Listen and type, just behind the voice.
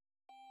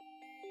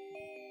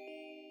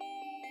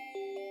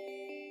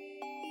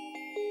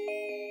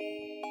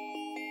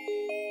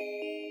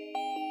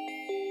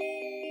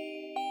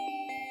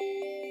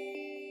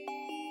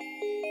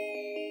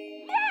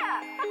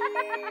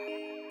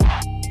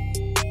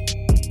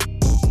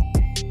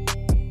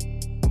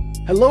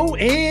Hello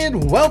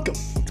and welcome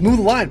to Move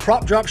the Line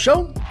Prop Drop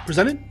Show,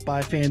 presented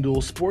by FanDuel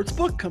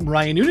Sportsbook. I'm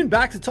Ryan Noonan,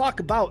 back to talk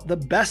about the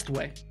best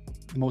way,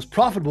 the most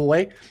profitable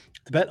way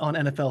to bet on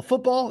NFL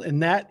football,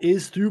 and that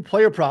is through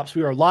player props.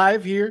 We are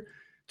live here,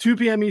 2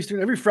 p.m.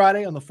 Eastern, every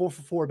Friday on the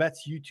 4for4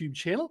 Bets YouTube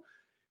channel,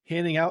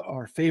 handing out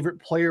our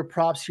favorite player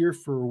props here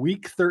for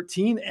Week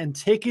 13 and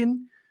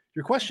taking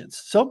your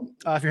questions. So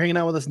if you're hanging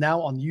out with us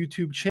now on the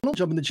YouTube channel,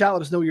 jump in the chat,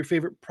 let us know what your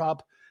favorite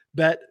prop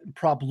bet,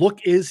 prop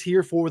look is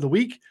here for the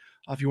week.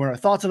 If you want our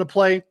thoughts on a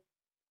play,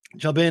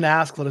 jump in,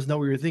 ask, let us know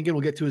what you're thinking.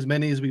 We'll get to as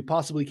many as we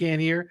possibly can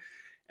here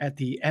at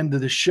the end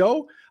of the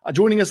show.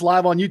 Joining us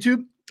live on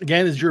YouTube,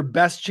 again, is your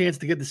best chance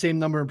to get the same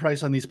number and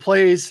price on these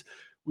plays.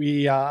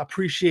 We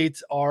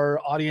appreciate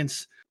our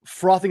audience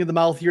frothing at the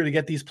mouth here to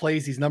get these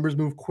plays. These numbers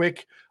move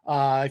quick.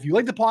 If you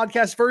like the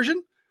podcast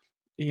version,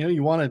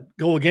 you want to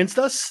go against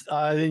us,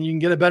 then you can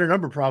get a better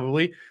number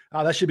probably.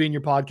 That should be in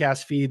your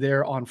podcast feed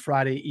there on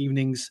Friday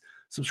evenings.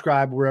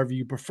 Subscribe wherever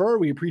you prefer.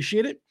 We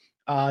appreciate it.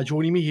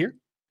 Joining me here,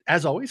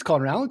 as always,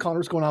 Connor Allen. Connor,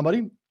 what's going on,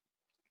 buddy?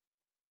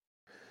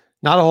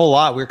 Not a whole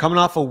lot. We're coming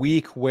off a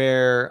week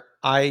where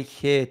I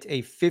hit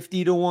a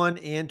 50-1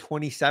 and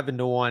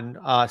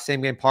 27-1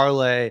 same game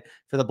parlay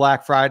for the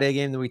Black Friday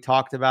game that we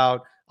talked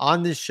about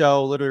on this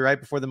show, literally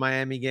right before the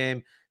Miami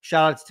game.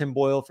 Shout out to Tim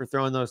Boyle for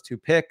throwing those 2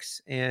 picks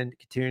and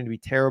continuing to be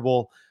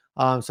terrible.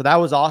 So that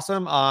was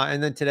awesome.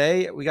 And then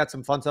today we got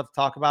some fun stuff to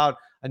talk about.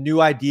 A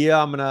new idea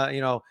I'm going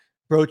to,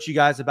 broach you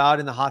guys about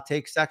in the hot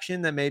take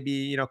section that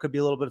maybe, could be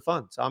a little bit of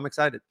fun. So I'm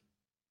excited.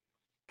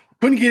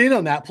 Couldn't get in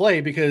on that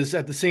play because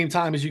at the same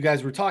time as you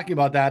guys were talking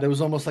about that, it was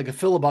almost like a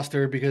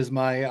filibuster because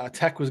my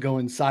tech was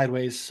going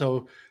sideways.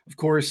 So of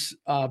course,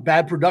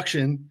 bad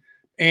production,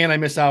 and I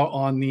miss out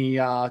on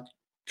the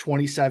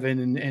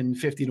 27 and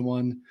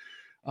 50-1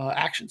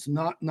 actions.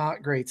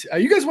 Not great.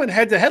 You guys went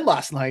head to head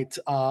last night.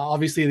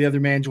 Obviously the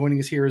other man joining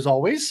us here as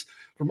always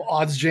from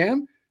Odds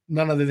Jam,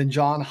 none other than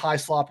John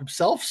Highslop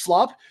himself.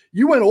 Slop,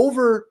 you went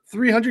over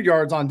 300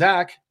 yards on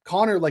Dak.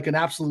 Connor, like an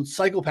absolute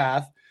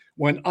psychopath,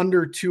 went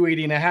under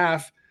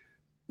 280.5.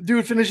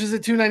 Dude finishes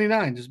at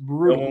 299. Just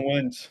brutal. No one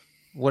wins.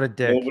 What a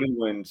dick. Nobody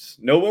wins.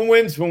 No one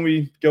wins when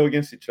we go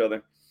against each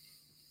other.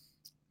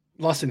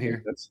 Lesson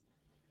here. That's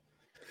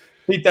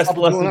the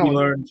lesson we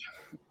learned.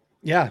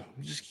 Yeah,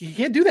 you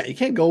can't do that. You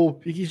can't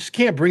go. You just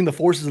can't bring the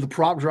forces of the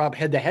prop drop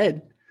head to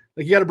head.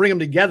 Like you got to bring them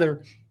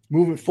together,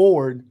 move it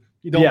forward.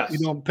 You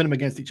don't pin them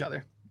against each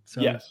other.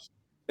 So. Yes.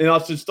 And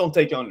also just don't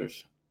take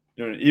unders.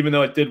 Even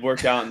though it did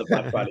work out in the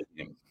Black Friday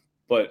game.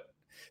 But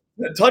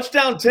the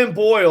touchdown Tim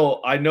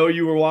Boyle, I know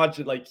you were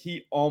watching, like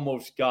he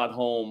almost got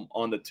home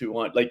on the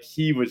 200. Like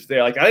he was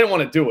there. Like I didn't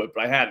want to do it,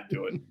 but I had to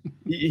do it.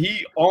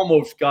 he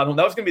almost got home.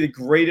 That was going to be the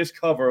greatest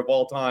cover of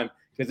all time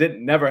because it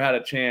never had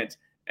a chance.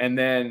 And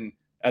then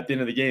at the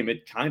end of the game,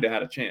 it kind of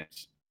had a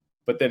chance.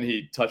 But then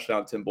he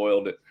touchdown Tim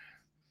Boyled it.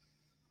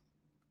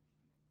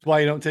 That's why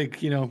you don't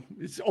take,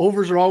 it's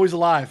overs are always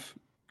alive.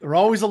 They're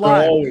always alive.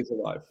 They're always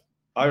alive.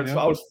 I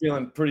was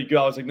feeling pretty good.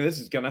 I was like, this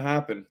is going to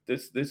happen.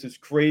 This is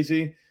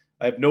crazy.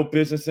 I have no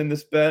business in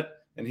this bet.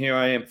 And here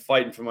I am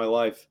fighting for my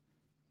life.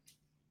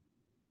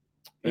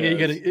 Yeah,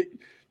 you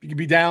could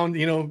be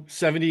down,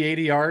 70,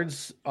 80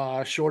 yards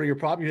short of your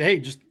prop.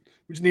 Hey,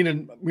 we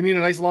need a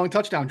nice long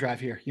touchdown drive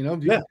here.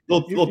 Yeah,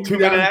 little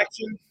 2-minute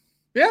action.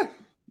 Yeah.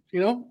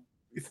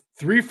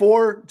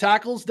 3-4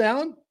 tackles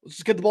down. Let's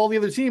just get the ball to the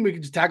other team. We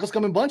can just tackles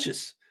come in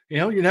bunches.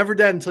 You're never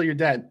dead until you're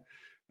dead.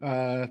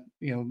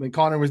 When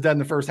Connor was dead in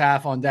the first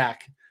half on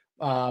Dak.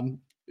 And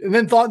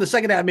then thought in the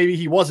second half, maybe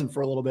he wasn't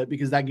for a little bit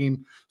because that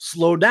game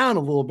slowed down a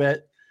little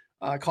bit.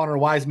 Connor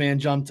Wiseman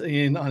jumped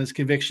in on his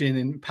conviction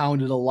and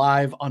pounded a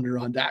live under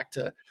on Dak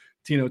to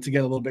get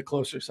a little bit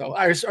closer. So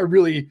I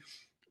really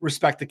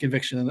respect the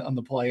conviction on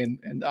the play.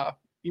 And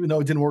even though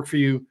it didn't work for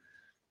you,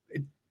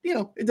 it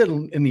did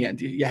in the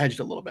end. You hedged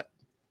a little bit.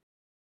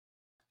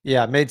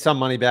 Yeah, made some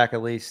money back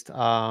at least.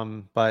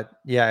 But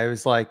yeah, I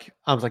was like,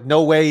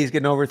 no way he's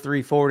getting over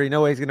 340.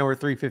 No way he's getting over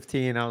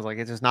 315. I was like,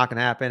 it's just not going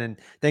to happen. And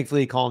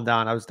thankfully he calmed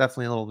down. I was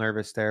definitely a little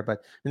nervous there, but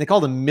they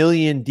called 1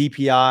 million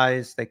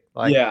DPIs.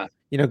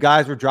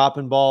 Guys were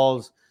dropping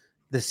balls.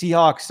 The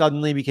Seahawks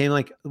suddenly became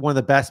like one of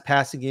the best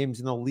passing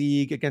games in the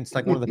league against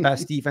like one of the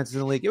best defenses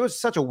in the league. It was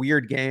such a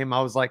weird game.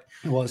 I was like,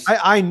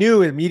 I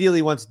knew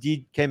immediately once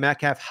DK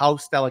Metcalf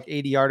housed that like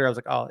 80-yarder, I was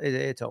like, oh,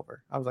 it's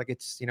over. I was like,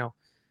 it's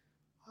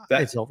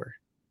over.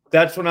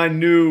 That's when I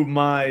knew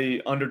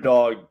my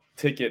underdog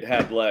ticket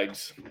had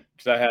legs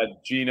because I had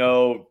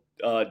Geno,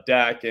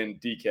 Dak, and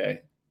DK,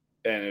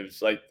 and it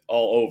was like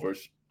all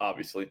overs,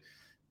 obviously.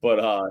 But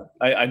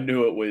I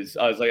knew it was.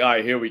 I was like, all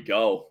right, here we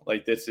go.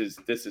 Like this is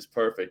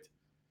perfect.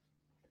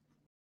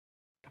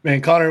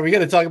 Man, Connor, we got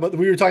to talk about.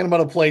 We were talking about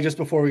a play just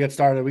before we got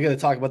started. We got to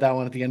talk about that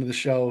one at the end of the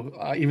show,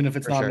 even if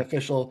it's not an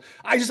official.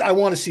 I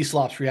want to see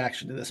Slop's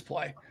reaction to this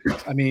play.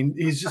 I mean,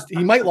 he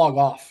might log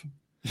off.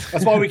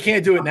 That's why we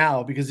can't do it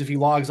now, because if he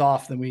logs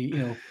off, then we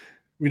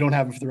don't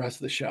have him for the rest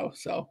of the show.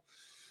 So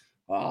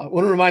I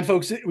want to remind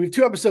folks, we have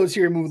 2 episodes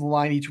here, Move the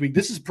Line each week.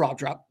 This is Prop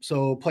Drop,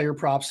 so player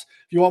props.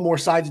 If you want more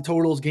sides and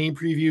totals, game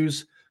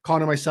previews,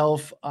 Connor,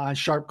 myself,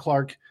 Sharp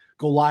Clark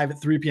go live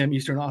at 3 p.m.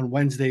 Eastern on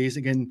Wednesdays.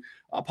 Again,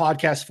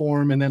 podcast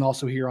form, and then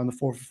also here on the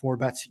 4for4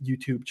 Bets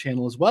YouTube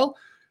channel as well.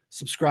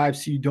 Subscribe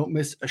so you don't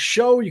miss a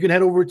show. You can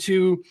head over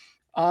to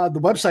the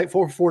website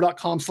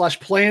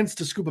 4for4.com/plans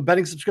to scoop a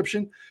betting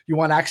subscription. You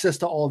want access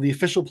to all the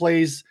official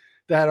plays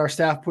that our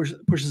staff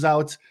pushes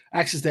out,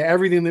 access to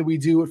everything that we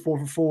do at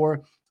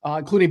 4for4,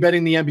 including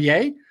betting the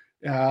NBA.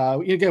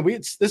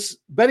 Again, this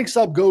betting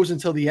sub goes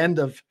until the end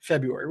of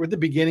February, with the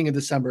beginning of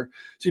December.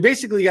 So you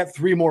basically got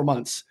 3 more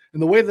months.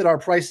 And the way that our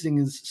pricing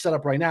is set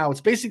up right now, it's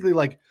basically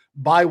like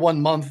buy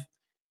 1 month,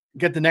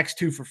 get the next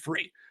 2 for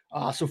free.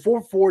 So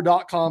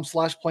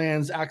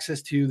 4for4.com/plans,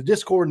 access to the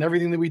Discord and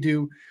everything that we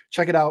do.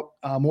 Check it out.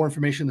 More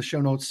information in the show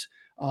notes.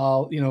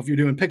 If you're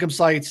doing pick'em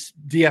sites,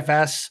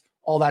 DFS,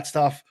 all that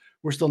stuff,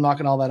 we're still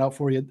knocking all that out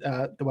for you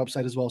at the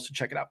website as well. So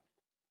check it out.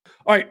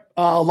 All right.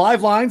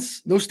 Live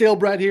lines, no stale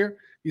bread here.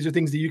 These are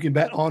things that you can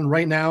bet on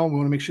right now. We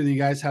want to make sure that you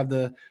guys have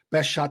the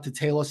best shot to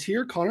tail us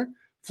here. Connor,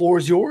 floor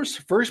is yours.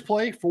 First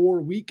play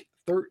for week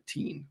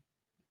 13.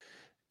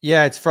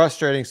 Yeah, it's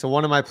frustrating. So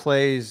one of my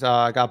plays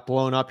got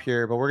blown up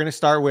here, but we're going to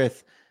start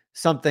with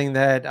something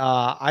that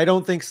I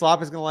don't think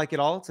Slop is going to like at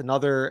all. It's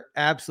another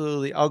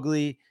absolutely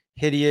ugly,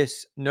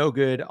 hideous, no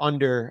good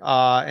under,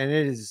 and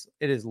it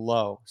is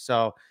low.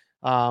 So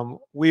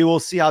we will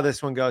see how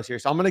this one goes here.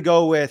 So I'm going to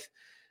go with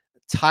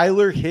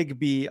Tyler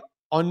Higbee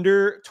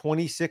under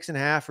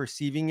 26.5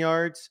 receiving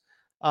yards.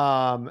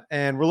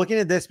 And we're looking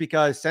at this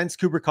because since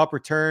Cooper Kupp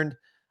returned,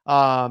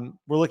 we're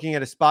looking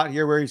at a spot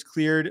here where he's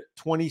cleared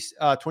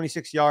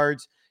 26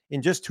 yards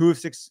in just 2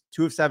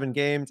 of 7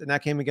 games. And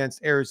that came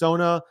against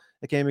Arizona.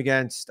 It came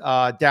against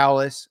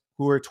Dallas,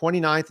 who are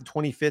 29th and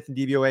 25th in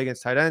DVOA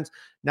against tight ends.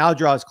 Now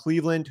draws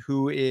Cleveland,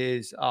 who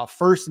is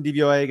first in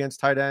DVOA against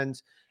tight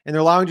ends. And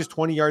they're allowing just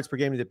 20 yards per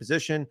game to the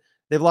position.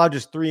 They've allowed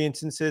just 3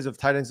 instances of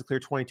tight ends to clear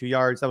 22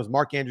 yards. That was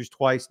Mark Andrews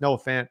twice, Noah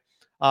Fant.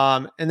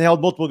 And they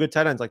held multiple good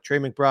tight ends like Trey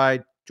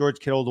McBride, George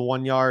Kittle to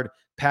 1 yard,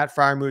 Pat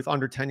Freiermuth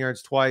under 10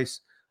 yards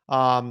twice.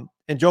 And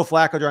Joe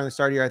Flacco during the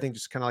start here, I think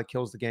just kind of like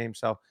kills the game.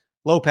 So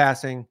low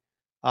passing,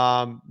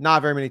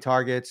 not very many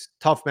targets,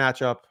 tough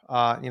matchup.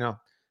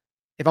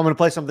 If I'm going to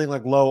play something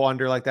like low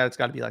under like that, it's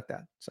got to be like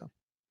that. So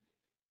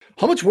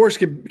how much worse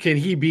can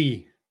he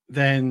be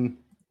than,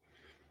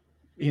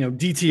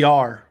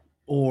 DTR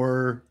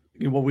or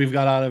what we've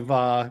got out of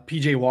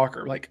PJ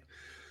Walker? Like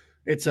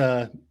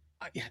they've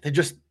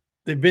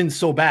been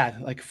so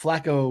bad. Like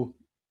Flacco,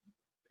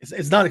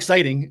 it's not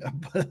exciting,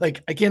 but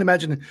like I can't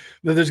imagine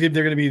that they're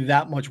going to be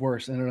that much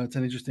worse. I don't know. It's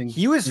an interesting.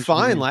 He was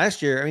fine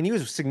last year. I mean, he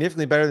was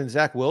significantly better than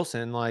Zach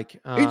Wilson. Like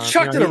he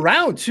chucked it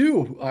around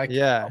too,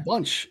 a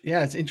bunch.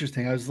 Yeah, it's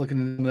interesting. I was looking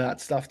into that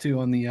stuff too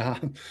on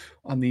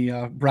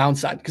the Brown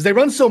side because they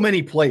run so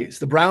many plays.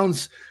 The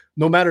Browns,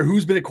 no matter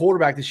who's been a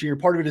quarterback this year,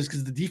 part of it is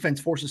because the defense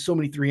forces so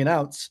many 3 and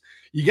outs.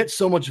 You get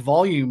so much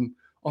volume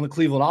on the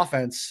Cleveland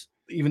offense,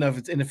 even if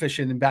it's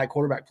inefficient and bad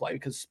quarterback play,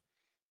 because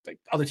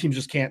other teams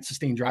just can't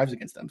sustain drives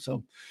against them.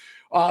 So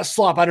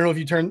Slop, I don't know if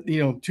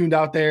you tuned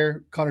out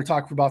there. Connor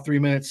talked for about 3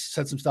 minutes,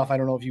 said some stuff. I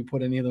don't know if you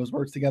put any of those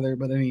words together,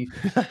 but any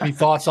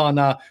thoughts on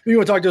you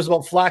want to talk to us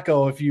about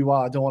Flacco if you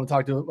don't want to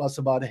talk to us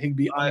about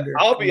Higbee under?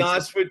 I'll be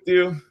honest with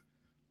you.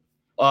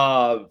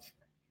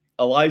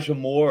 Elijah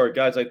Moore or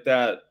guys like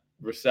that,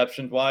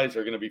 reception-wise,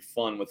 are going to be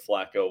fun with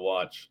Flacco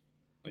watch.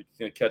 Like he's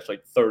going to catch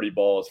like 30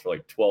 balls for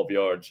like 12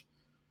 yards.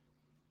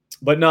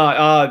 But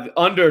no,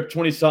 under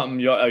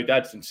 20-something,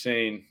 that's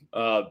insane.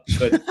 But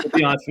to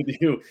be honest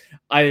with you,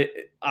 I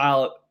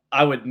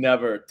would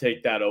never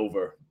take that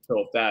over. So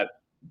if that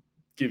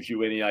gives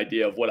you any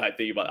idea of what I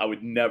think about, I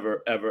would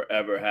never, ever,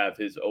 ever have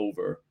his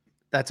over.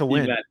 That's a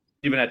win.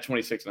 Even at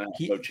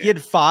 26.5. He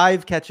had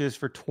 5 catches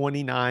for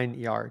 29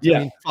 yards. Yeah. I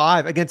mean,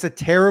 5 against a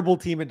terrible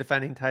team at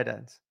defending tight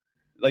ends.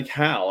 Like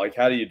how? Like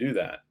how do you do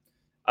that?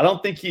 I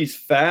don't think he's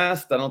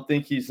fast. I don't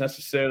think he's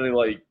necessarily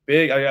like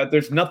big.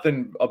 There's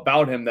nothing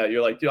about him that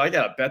you're like, dude, I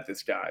gotta bet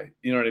this guy.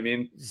 You know what I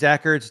mean?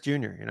 Zach Ertz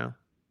Jr.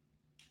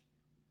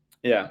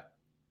 Yeah,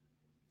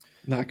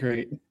 not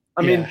great.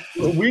 I mean,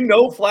 we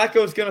know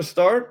Flacco's gonna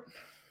start.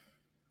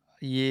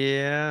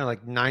 Yeah,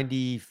 like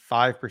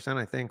 95%,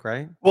 I think,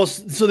 right? Well,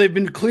 so they've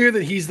been clear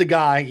that he's the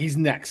guy. He's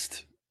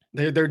next.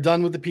 They're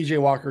done with the PJ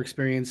Walker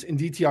experience, and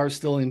DTR is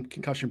still in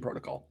concussion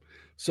protocol.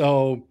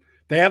 So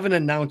they haven't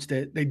announced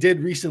it. They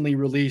did recently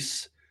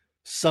release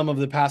some of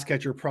the pass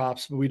catcher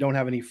props, but we don't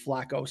have any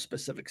Flacco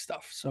specific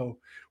stuff. So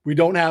we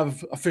don't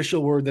have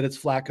official word that it's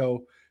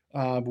Flacco.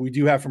 But we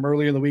do have from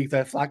earlier in the week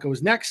that Flacco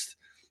is next.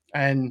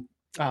 And,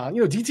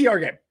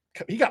 DTR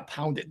he got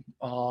pounded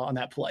on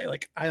that play.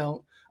 Like, I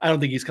don't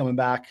think he's coming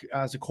back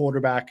as a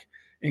quarterback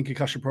in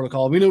concussion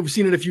protocol. We know we've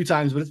seen it a few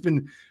times, but it's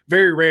been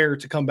very rare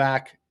to come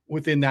back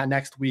within that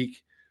next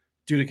week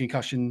due to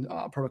concussion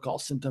protocol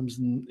symptoms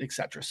and et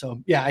cetera.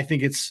 So yeah, I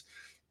think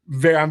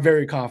I'm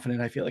very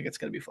confident. I feel like it's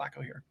going to be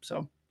Flacco here.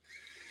 So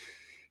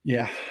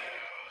yeah,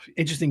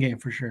 interesting game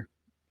for sure.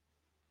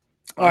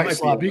 All right,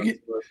 Slop, you get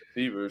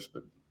receivers,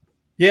 but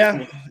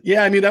yeah.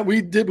 I mean,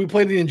 we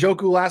played the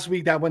Njoku last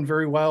week. That went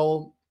very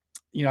well.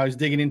 I was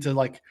digging into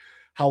like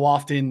how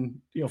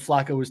often,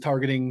 Flacco was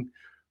targeting,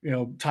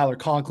 Tyler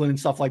Conklin and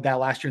stuff like that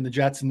last year in the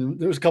Jets. And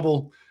there was a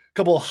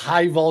couple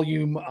high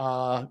volume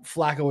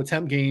Flacco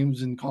attempt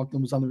games, and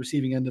Conklin was on the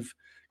receiving end of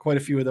quite a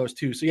few of those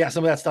too. So yeah,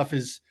 some of that stuff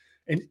is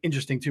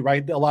interesting too,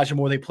 right? Elijah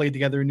Moore, they played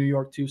together in New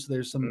York too. So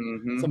there's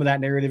some of that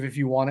narrative if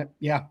you want it.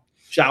 Yeah.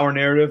 Shower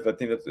narrative. I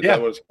think is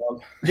that what it's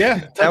called?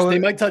 Yeah. They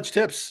might touch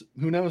tips.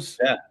 Who knows?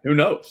 Yeah. Who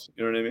knows?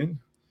 You know what I mean?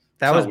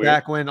 That was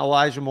back when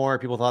Elijah Moore,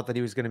 people thought that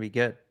he was going to be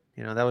good.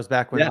 That was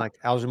back when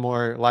Elijah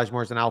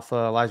Moore's an alpha.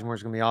 Elijah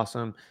Moore's going to be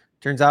awesome.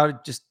 Turns out it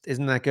just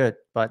isn't that good,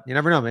 but you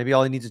never know. Maybe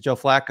all he needs is Joe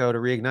Flacco to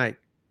reignite.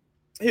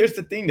 Here's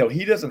the thing though.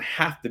 He doesn't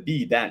have to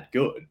be that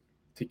good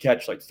to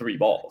catch like 3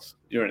 balls.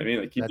 You know what I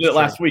mean? Like he did it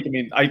last week. I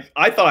mean,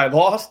 I thought I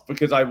lost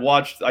because I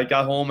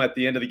got home at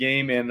the end of the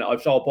game and I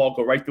saw a ball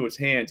go right through his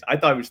hands. I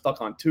thought he was stuck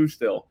on 2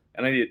 still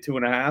and I needed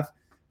 2.5. And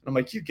I'm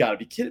like, you gotta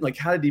be kidding. Like,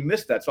 how did he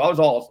miss that? So I was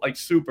all like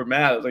super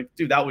mad. I was like,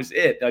 dude, that was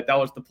it. Like that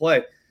was the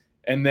play.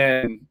 And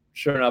then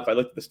sure enough, I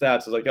looked at the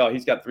stats. I was like, oh,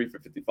 he's got 3 for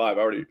 55.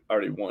 I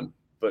already won.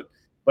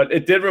 But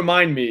it did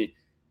remind me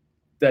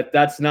that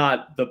that's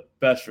not the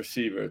best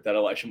receiver, that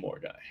Elijah Moore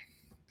guy.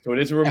 So it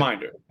is a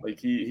reminder. Like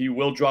he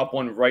will drop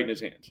one right in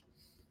his hands.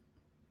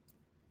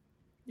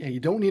 Yeah, you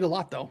don't need a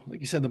lot though.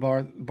 Like you said, the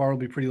bar will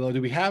be pretty low.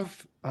 Do we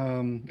have?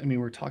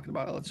 We're talking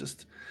about it. Let's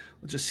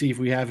just see if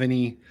we have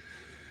any.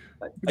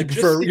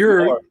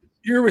 You're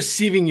a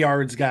receiving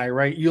yards guy,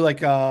 right? You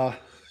like I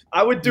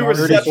would do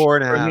reception for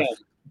him,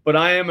 but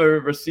I am a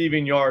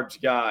receiving yards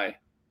guy.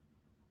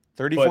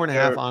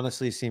 34.5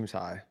 honestly seems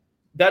high.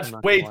 That's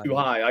way too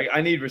high.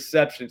 I need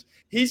receptions.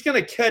 He's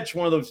going to catch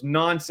one of those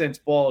nonsense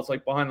balls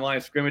like behind the line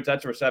of scrimmage.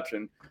 That's a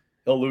reception.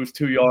 He'll lose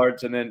 2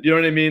 yards, and then, you know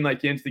what I mean?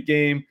 Like, he ends the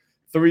game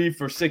 3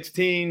 for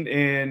 16,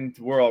 and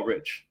we're all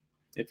rich.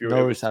 If you're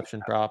no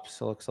reception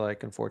props, it looks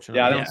like, unfortunately.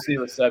 Yeah, I don't see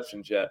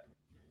receptions yet.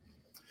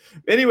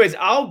 Anyways,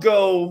 I'll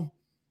go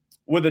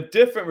with a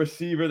different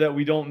receiver that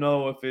we don't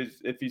know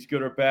if he's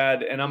good or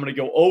bad, and I'm going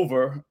to go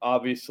over,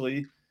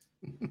 obviously,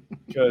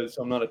 because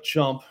I'm not a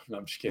chump. No,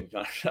 I'm just kidding.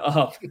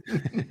 I'm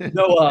going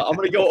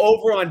to go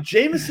over on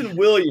Jameson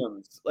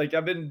Williams. Like,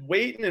 I've been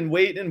waiting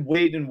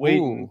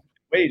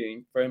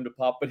for him to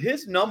pop, but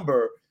his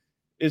number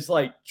is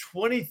like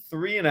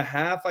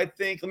 23.5, I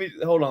think. Let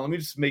me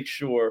just make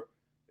sure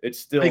it's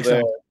still there.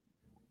 So.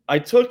 I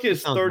took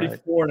his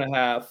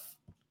 34.5,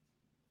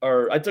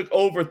 or I took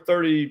over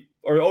 30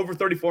 or over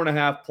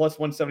 34.5 plus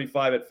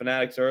 175 at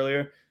Fanatics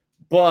earlier,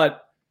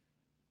 but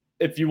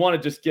if you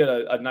want to just get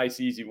a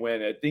nice, easy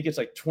win, I think it's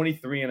like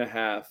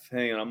 23.5.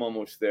 Hang on, I'm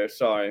almost there.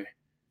 Sorry.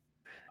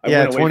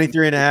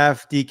 23.5,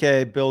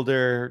 DK,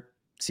 Builder,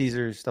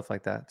 Caesars, stuff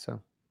like that. So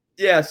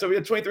we had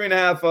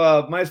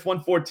 23.5, minus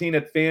 114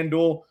 at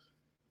FanDuel.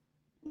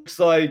 Looks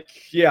like,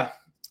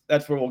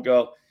 that's where we'll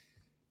go.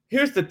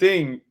 Here's the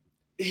thing.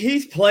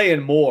 He's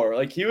playing more.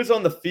 Like, he was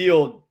on the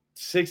field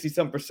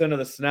 60-some% of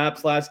the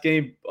snaps last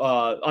game.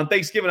 On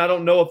Thanksgiving, I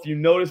don't know if you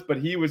noticed, but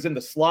he was in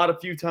the slot a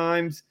few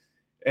times.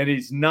 And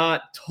he's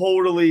not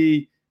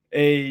totally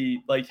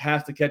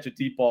has to catch a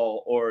deep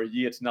ball or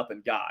it's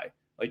nothing guy.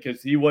 Like,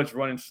 because he was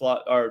running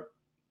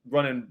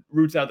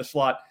routes out of the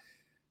slot.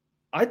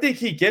 I think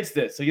he gets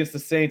this against the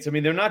Saints. I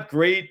mean, they're not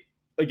great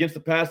against the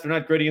pass. They're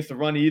not great against the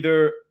run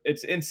either.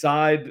 It's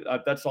inside.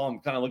 That's all I'm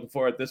kind of looking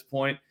for at this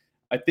point.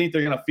 I think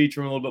they're going to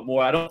feature him a little bit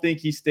more. I don't think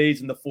he stays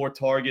in the 4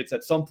 targets.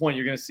 At some point,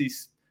 you're going to see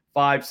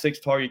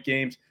 5-6 target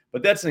games.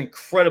 But that's an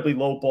incredibly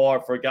low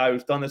bar for a guy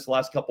who's done this the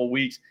last couple of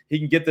weeks. He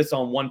can get this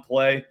on one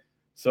play,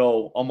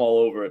 so I'm all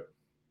over it.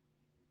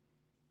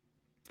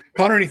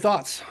 Connor, any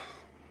thoughts?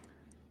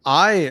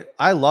 I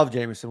love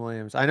Jameson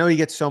Williams. I know he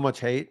gets so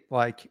much hate.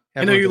 Like,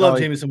 I know you love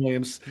Jameson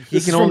Williams.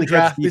 He can only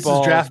draft. This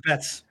is draft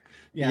bets.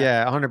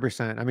 Yeah,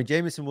 100%. I mean,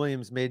 Jameson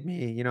Williams made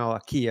me, a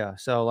Kia.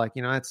 So, it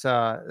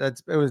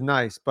was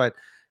nice, but.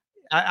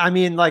 I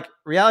mean,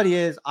 reality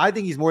is, I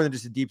think he's more than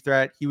just a deep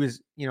threat. He was,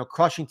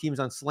 crushing teams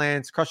on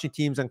slants, crushing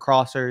teams on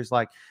crossers.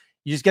 Like,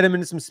 you just get him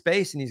into some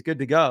space and he's good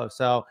to go.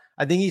 So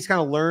I think he's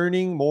kind of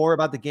learning more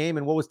about the game.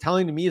 And what was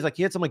telling to me is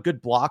he had some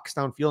good blocks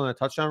downfield and a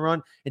touchdown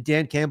run. And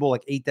Dan Campbell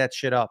ate that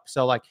shit up.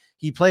 So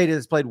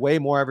has played way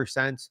more ever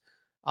since.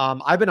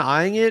 I've been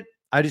eyeing it.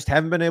 I just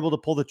haven't been able to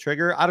pull the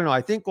trigger. I don't know.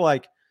 I think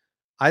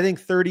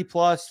 30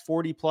 plus,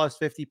 40 plus,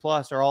 50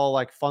 plus are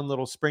all fun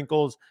little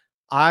sprinkles.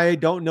 I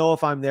don't know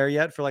if I'm there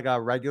yet for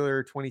a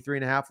regular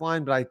 23.5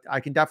 line, but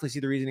I can definitely see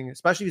the reasoning,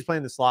 especially if he's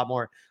playing the slot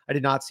more. I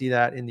did not see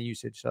that in the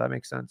usage, so that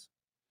makes sense.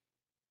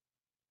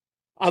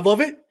 I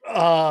love it.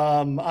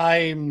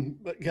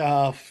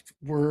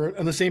 We're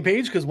on the same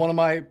page because one of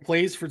my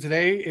plays for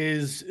today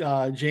is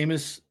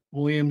Jameson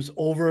Williams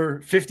over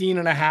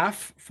 15.5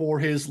 for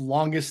his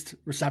longest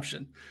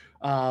reception.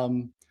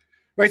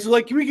 Right. So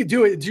we could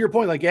do it to your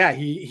point.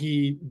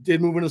 He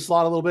did move in the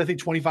slot a little bit. I think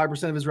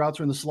 25% of his routes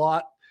are in the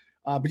slot.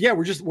 But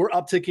we're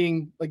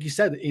upticking, like you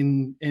said,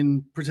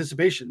 in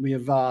participation. We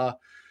have,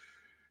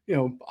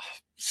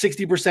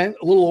 60%,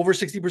 a little over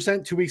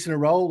 60%, 2 weeks in a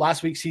row.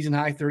 Last week, season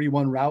high,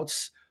 31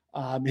 routes.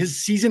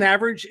 His season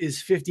average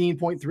is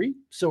 15.3.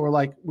 So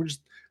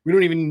we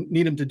don't even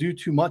need him to do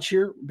too much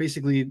here.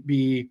 Basically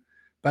be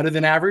better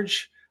than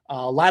average.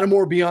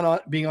 Lattimore being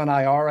on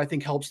IR, I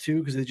think helps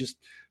too, because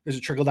there's a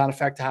trickle down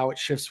effect to how it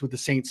shifts with the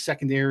Saints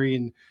secondary,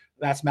 and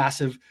that's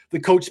massive. The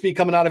coach speak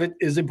coming out of it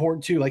is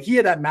important too. Like he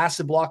had that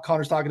massive block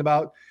Connor's talking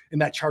about in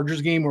that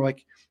Chargers game where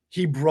like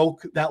he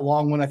broke that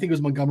long one. I think it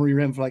was Montgomery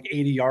rim for like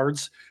 80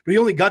 yards, but he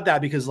only got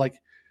that because like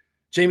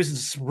Jameson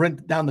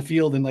sprint down the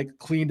field and like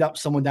cleaned up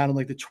someone down in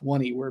like the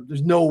 20, where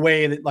there's no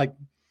way that like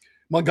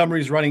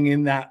Montgomery's running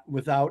in that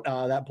without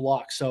that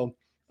block. So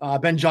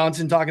Ben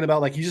Johnson talking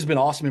about like he's just been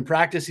awesome in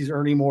practice. He's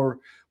earning more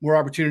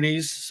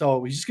opportunities.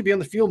 So he's just gonna be on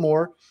the field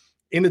more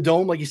in the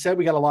dome. Like you said,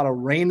 we got a lot of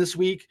rain this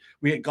week.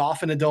 We get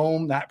Goff in the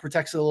dome. That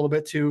protects it a little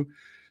bit too.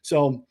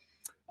 So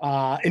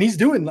and he's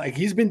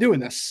been doing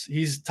this.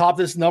 He's topped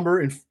this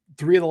number in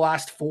 3 of the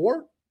last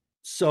 4.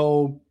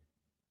 So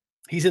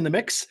he's in the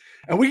mix,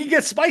 and we can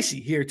get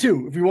spicy here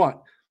too if you want.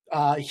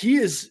 He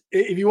is,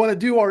 if you want to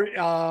do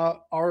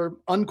our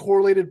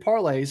uncorrelated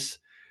parlays,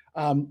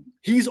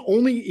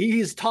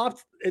 he's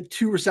topped at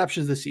 2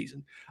 receptions this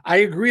season. I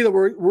agree that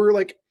we're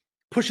like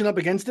pushing up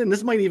against it, and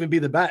this might even be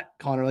the bet,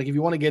 Connor. Like if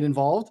you want to get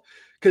involved,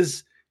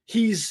 because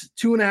he's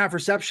 2.5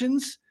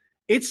 receptions,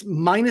 it's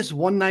minus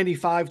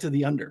 195 to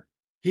the under.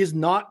 He has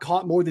not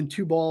caught more than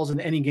 2 balls in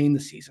any game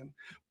this season.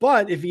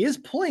 But if he is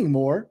playing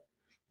more,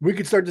 we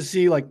could start to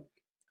see like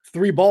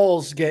 3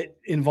 balls get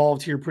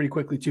involved here pretty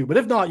quickly too. But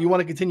if not, you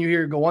want to continue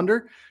here, go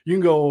under. You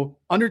can go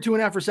under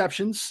 2.5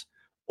 receptions,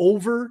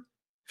 over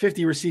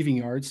 50 receiving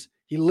yards.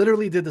 He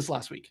literally did this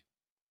last week.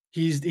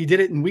 He did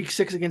it in week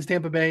 6 against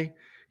Tampa Bay.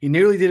 He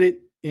nearly did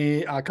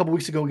it a couple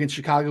weeks ago against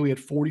Chicago. He had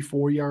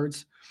 44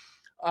 yards,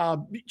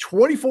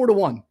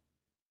 24-1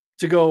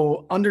 to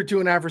go under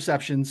 2.5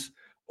 receptions,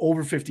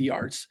 over 50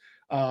 yards.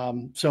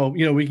 So,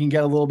 we can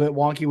get a little bit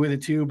wonky with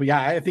it too, but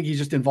yeah, I think he's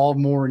just involved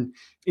more. And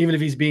even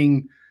if he's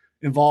being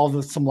involved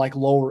with some like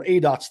lower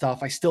ADOT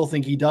stuff, I still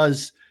think he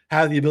does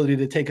have the ability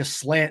to take a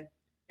slant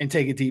and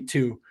take it deep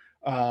too.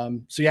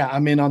 So yeah,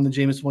 I'm in on the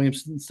Jameson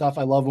Williams stuff.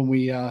 I love when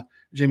we,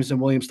 Jameson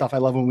Williams stuff. I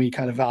love when we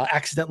kind of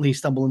accidentally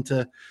stumble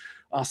into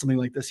something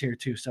like this here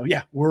too. So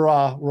yeah, we're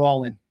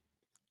all in.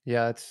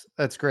 Yeah,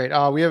 that's great.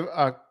 We have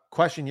a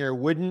question here.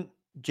 Wouldn't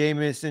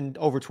Jameson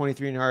over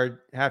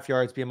 23.5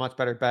 yards be a much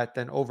better bet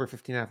than over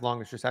 15.5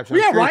 longest reception?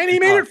 Well, yeah, Ryan, he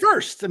made it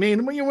first. I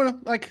mean, when you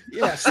want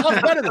to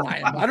sounds better than I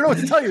am. I don't know what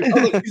to tell you.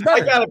 He's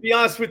better. I gotta be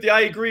honest with you.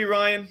 I agree,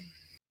 Ryan.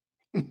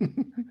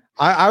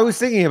 I was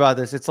thinking about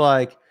this. It's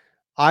like,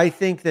 I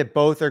think that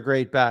both are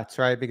great bets,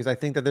 right? Because I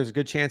think that there's a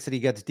good chance that he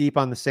gets deep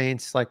on the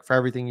Saints, like for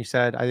everything you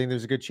said. I think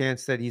there's a good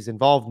chance that he's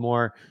involved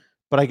more,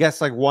 but I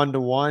guess like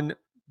 1-to-1,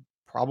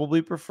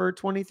 probably prefer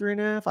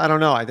 23.5. I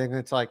don't know. I think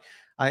it's like,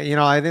 I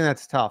think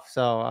that's tough.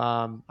 So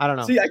I don't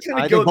know. See, I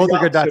think both are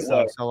good bets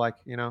though. So like,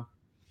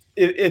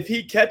 if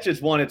he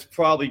catches one, it's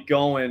probably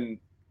going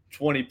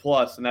 20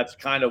 plus. And that's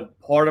kind of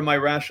part of my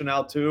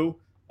rationale too,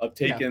 of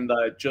taking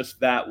just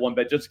that one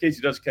bet, just in case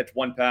he does catch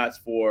one pass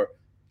for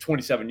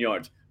 27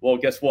 yards. Well,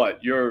 guess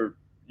what? Your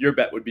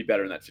bet would be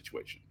better in that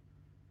situation.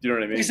 Do you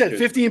know what I mean? He said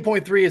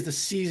 15.3 is the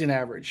season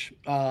average.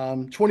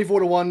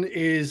 24-1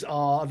 is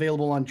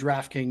available on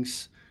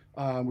DraftKings,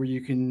 where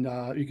you can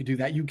do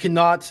that. You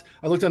cannot.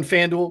 I looked on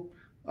FanDuel.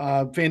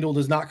 FanDuel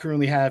does not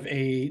currently have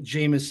a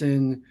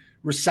Jameson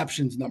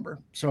receptions number.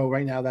 So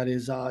right now that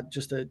is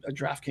just a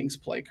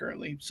DraftKings play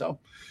currently. So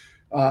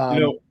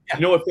you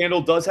know what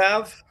FanDuel does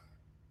have?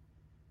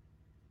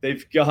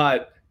 They've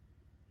got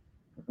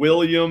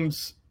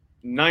Williams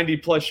 90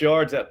 plus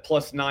yards at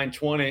plus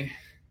 920.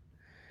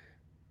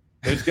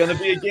 There's going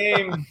to be a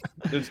game.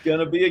 There's going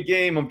to be a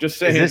game. I'm just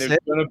saying there's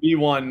going to be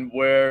one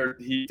where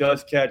he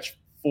does catch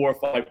 4 or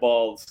 5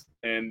 balls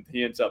and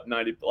he ends up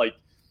 90, like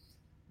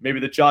maybe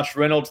the Josh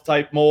Reynolds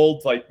type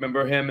mold. Like,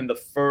 remember him in the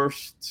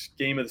first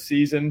game of the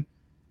season?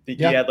 I think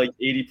he had like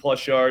 80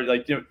 plus yards.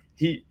 Like,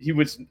 he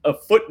was a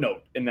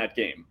footnote in that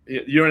game.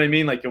 You know what I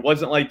mean? Like, it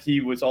wasn't like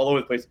he was all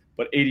over the place,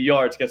 but 80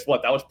 yards, guess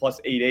what? That was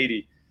plus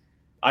 880.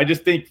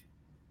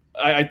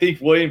 I think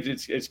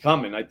Williams is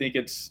coming. I think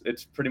it's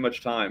pretty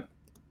much time.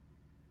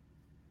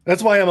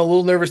 That's why I'm a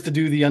little nervous to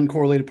do the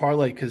uncorrelated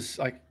parlay, because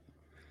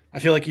I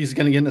feel like he's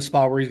going to get in a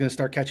spot where he's going to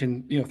start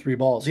catching 3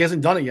 balls. He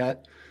hasn't done it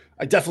yet.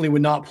 I definitely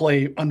would not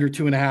play under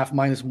 2.5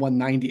 minus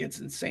 190. It's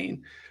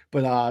insane.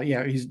 But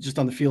he's just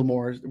on the field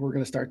more. We're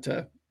going to start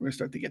to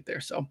get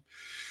there. So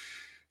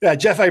yeah,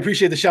 Jeff, I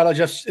appreciate the shout out.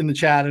 Jeff's in the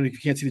chat, and if you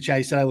can't see the chat,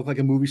 he said I look like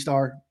a movie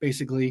star.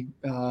 Basically,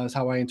 is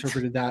how I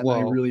interpreted that. And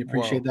I really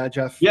appreciate that,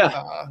 Jeff.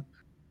 Yeah.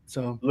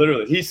 So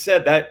literally, he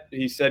said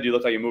you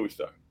look like a movie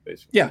star.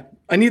 Basically. Yeah,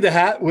 I need the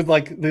hat with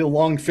like the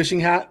long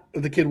fishing hat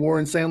that the kid wore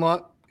in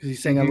Sandlot, because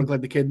he's saying I look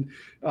like the kid,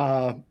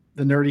 the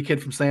nerdy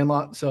kid from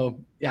Sandlot. So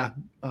yeah,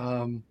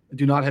 I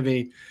do not have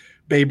a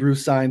Babe Ruth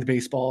signed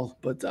baseball,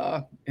 but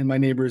and my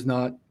neighbor is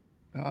not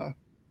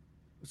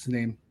what's his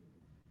name,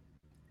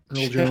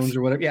 Earl Jones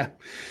or whatever.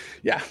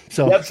 Yeah.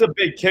 So that's a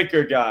big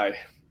kicker guy.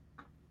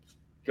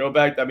 Go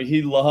back. I mean,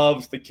 he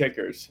loves the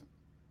kickers.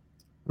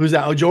 Who's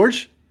that? Oh,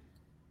 George.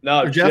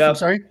 No, Jeff. I'm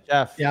sorry,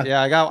 Jeff. Yeah.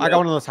 I got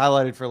one of those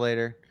highlighted for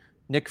later.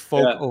 Nick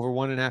Folk over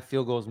 1.5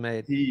 field goals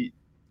made. He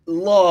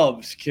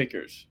loves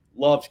kickers.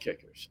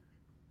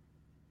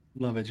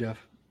 Love it, Jeff.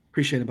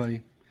 Appreciate it,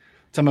 buddy.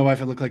 Tell my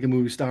wife I look like a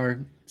movie star.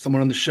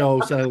 Someone on the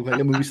show said I look like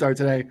a movie star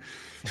today.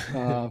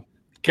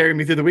 Carried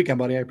me through the weekend,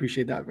 buddy. I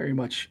appreciate that very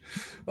much.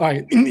 All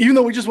right. Even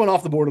though we just went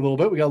off the board a little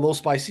bit, we got a little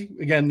spicy.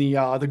 Again,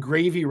 the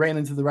gravy ran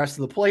into the rest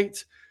of the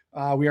plate.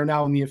 We are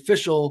now in the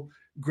official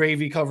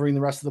gravy covering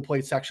the rest of the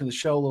plate section of the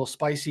show. A little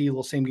spicy, a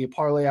little same game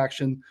parlay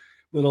action,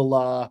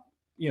 little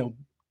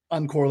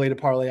uncorrelated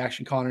parlay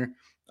action. Connor,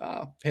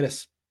 hit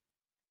us.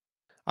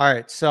 All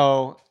right,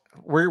 so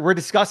we're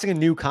discussing a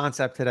new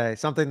concept today,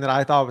 something that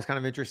I thought was kind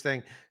of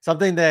interesting,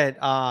 something that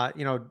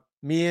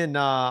me and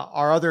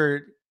our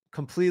other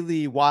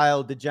completely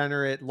wild,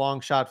 degenerate, long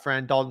shot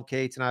friend Dalton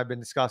Cates and I have been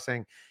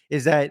discussing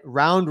is that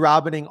round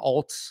robining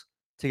alts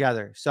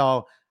together.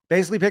 So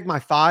basically, pick my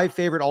 5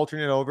 favorite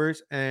alternate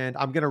overs, and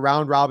I'm gonna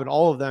round robin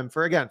all of them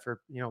for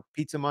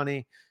pizza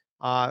money,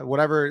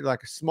 whatever,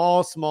 like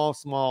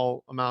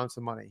small amounts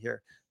of money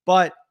here,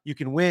 but you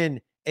can win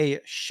a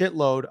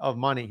shitload of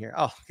money here.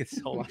 Oh,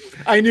 it's so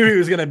I knew he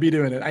was going to be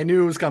doing it. I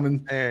knew it was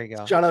coming. There you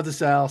go. Shout out to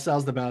Sal.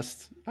 Sal's the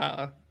best.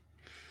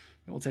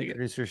 We'll take it.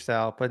 Producer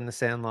Sal putting the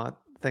Sandlot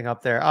thing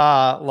up there.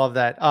 Love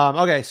that.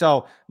 Okay,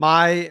 so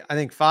I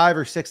think 5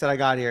 or 6 that I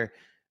got here.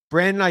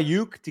 Brandon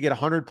Ayuk to get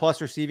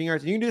 100+ receiving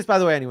yards. You can do this, by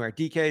the way, anywhere.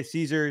 DK,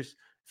 Caesars,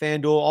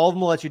 FanDuel, all of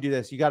them will let you do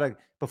this. You got to,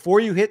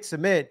 before you hit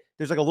submit,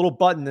 there's like a little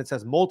button that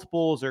says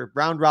multiples or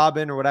round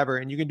robin or whatever,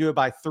 and you can do it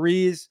by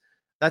 3s.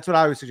 That's what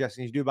I was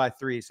suggesting. You do by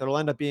 3. So it'll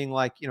end up being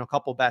like, a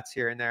couple bets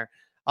here and there.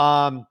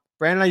 Brandon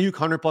Ayuk,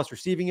 100+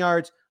 receiving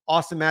yards.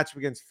 Awesome matchup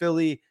against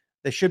Philly.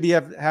 They should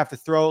have to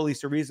throw at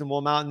least a reasonable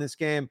amount in this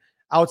game.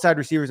 Outside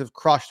receivers have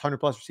crushed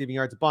 100+ receiving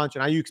yards a bunch.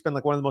 And Ayuk's been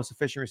like one of the most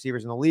efficient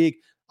receivers in the league.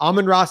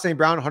 Amon-Ra St.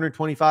 Brown,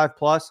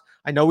 125+.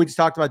 I know we just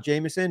talked about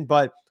Jameson,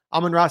 but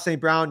Amon-Ra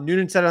St. Brown,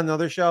 Noonan said on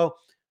another show,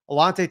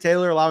 Alontae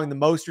Taylor allowing the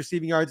most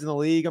receiving yards in the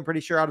league, I'm pretty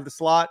sure, out of the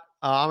slot.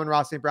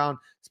 Amon-Ra St. Brown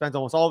spends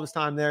almost all of his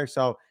time there,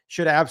 so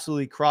should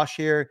absolutely crush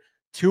here.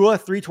 Tua,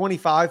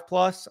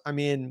 325+. I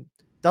mean,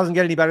 doesn't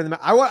get any better than that.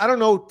 I don't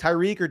know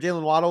Tyreek or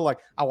Jalen Waddle. Like,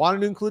 I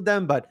wanted to include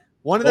them, but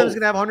one of them is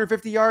going to have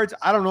 150 yards.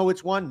 I don't know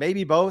which one,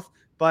 maybe both.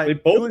 But they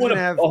both went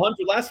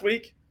 100 last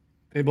week.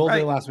 They both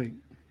did last week.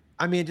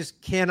 I mean,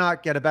 just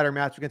cannot get a better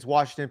match against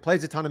Washington.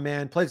 Plays a ton of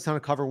man, plays a ton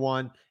of cover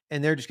 1,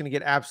 and they're just going to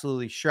get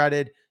absolutely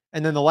shredded.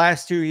 And then the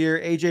last 2 here,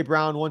 AJ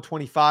Brown,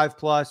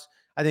 125+.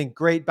 I think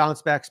great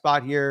bounce back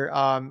spot here.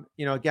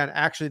 Again,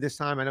 actually this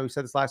time, I know we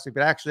said this last week,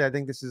 but actually I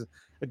think this is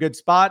a good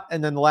spot.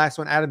 And then the last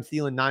one, Adam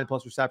Thielen,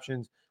 9+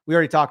 receptions. We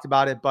already talked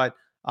about it, but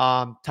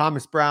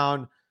Thomas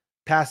Brown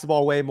passed the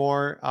ball way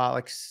more,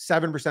 like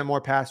 7%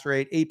 more pass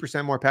rate,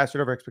 8% more pass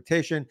rate over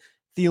expectation.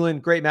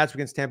 Thielen, great match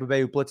against Tampa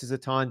Bay, who blitzes a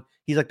ton.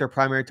 He's like their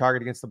primary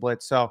target against the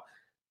blitz. So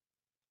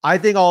I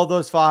think all of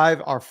those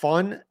 5 are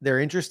fun. They're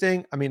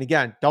interesting. I mean,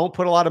 again, don't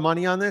put a lot of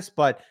money on this,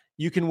 but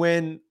you can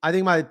win. I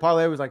think my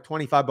parlay was like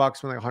 $25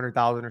 from like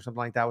 100,000 or something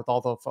like that with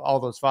all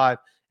those 5.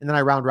 And then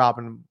I round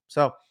robin them.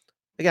 So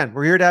again,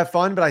 we're here to have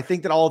fun, but I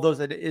think that all of those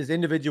as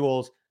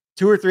individuals,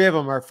 2 or 3 of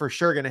them are for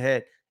sure going to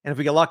hit. And if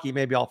we get lucky,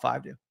 maybe all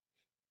 5 do.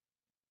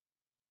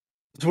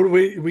 So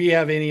we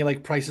have any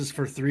like prices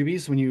for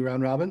 3Bs when you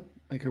round robin?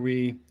 Like, are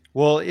we?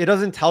 Well, it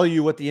doesn't tell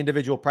you what the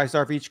individual price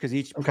are for each, because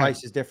each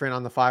price is different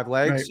on the 5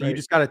 legs. Right, so you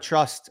just got to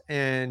trust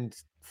and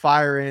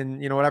fire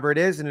in, whatever it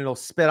is, and it'll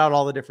spit out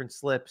all the different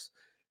slips,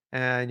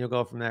 and you'll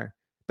go from there.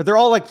 But they're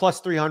all like plus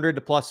 300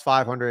 to plus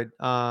 500.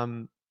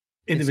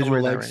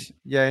 Individual legs.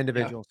 Yeah,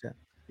 individuals.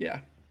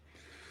 Yeah.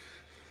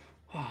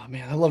 Oh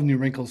man, I love new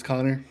wrinkles,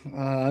 Connor.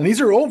 And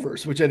these are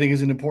overs, which I think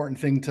is an important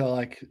thing to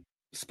like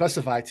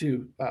specify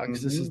too,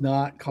 because this is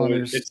not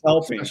Connor's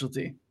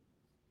specialty.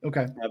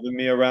 Okay. Having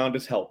me around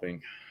is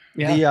helping.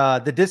 Yeah.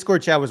 The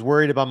Discord chat was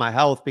worried about my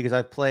health because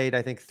I've played,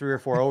 I think, 3 or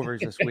 4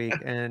 overs this week.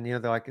 And, they're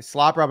like, is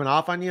slop rubbing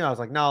off on you? I was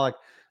like, no, like,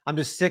 I'm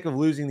just sick of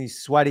losing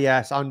these sweaty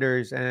ass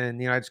unders. And,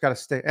 I just got to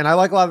stick. And I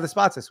like a lot of the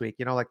spots this week.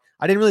 Like,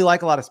 I didn't really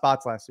like a lot of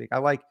spots last week. I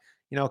like,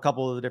 a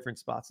couple of the different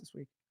spots this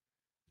week.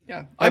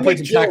 Yeah. I played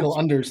some tackle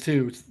unders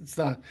too. It's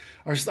not,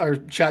 our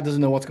chat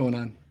doesn't know what's going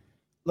on.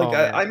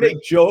 Like, I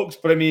make jokes,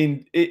 but I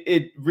mean,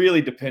 it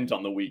really depends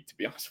on the week, to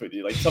be honest with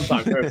you. Like,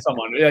 sometimes there's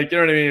someone, like, you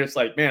know what I mean? It's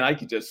like, man, I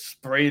could just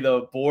spray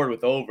the board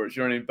with overs,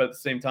 you know what I mean? But at the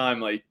same time,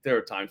 like, there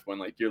are times when,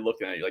 like, you're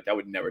looking at it, like, I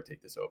would never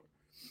take this over.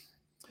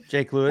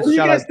 Jake Lewis,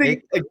 shout out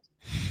Jake. Like,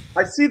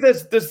 I see the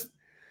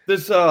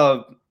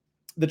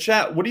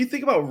chat. What do you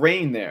think about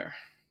rain there?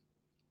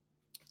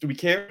 Do we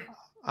care?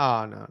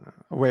 Oh, no.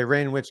 Wait,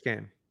 rain which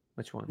game?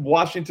 Which one?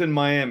 Washington,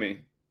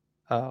 Miami.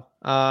 Oh,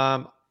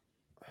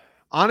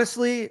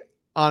 honestly,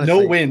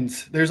 no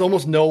winds. There's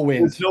almost no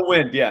wind. There's no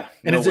wind, yeah.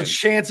 And it's a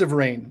chance of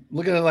rain.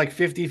 Looking at like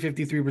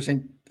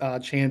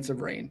 53% chance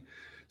of rain.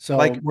 So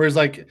whereas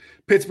like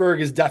Pittsburgh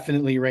is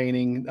definitely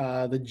raining.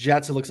 The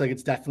Jets, it looks like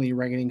it's definitely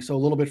raining. So a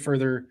little bit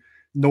further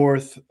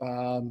north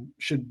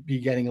should be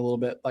getting a little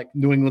bit like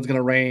New England's going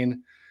to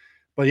rain.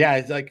 But yeah,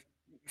 it's like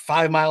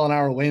 5 mile an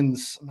hour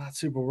winds. I'm not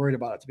super worried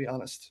about it, to be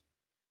honest.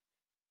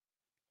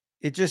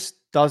 It just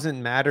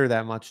doesn't matter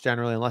that much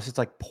generally, unless it's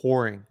like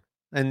pouring.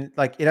 And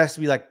like it has to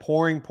be like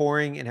pouring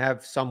and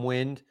have some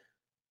wind.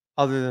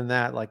 other than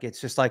that, like,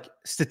 it's just like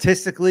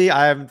statistically,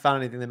 I haven't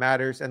found anything that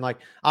matters. And like,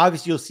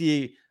 obviously you'll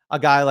see a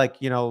guy like,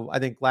 I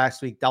think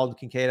last week, Dalton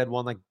Kincaid had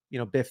one, like,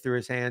 biff through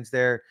his hands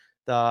there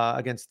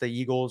against the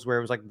Eagles where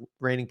it was like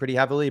raining pretty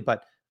heavily.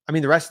 But I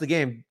mean, the rest of the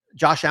game,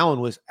 Josh Allen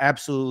was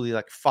absolutely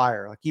like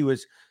fire. Like he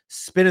was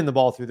spinning the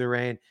ball through the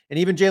rain. And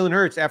even Jalen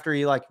Hurts, after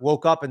he like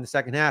woke up in the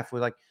second half,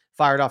 was like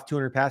fired off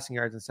 200 passing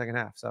yards in the second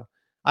half. So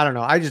I don't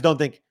know. I just don't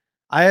think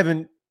I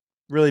haven't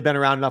really been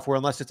around enough where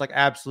unless it's like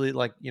absolute,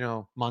 like,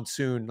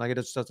 monsoon, like it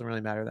just doesn't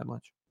really matter that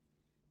much.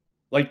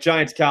 Like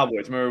Giants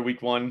Cowboys. Remember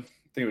week 1? I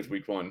think it was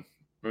week 1.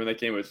 Remember that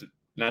game was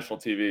national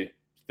TV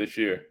this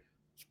year.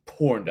 It's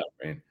pouring down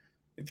rain.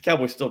 The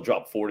Cowboys still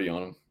dropped 40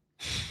 on them.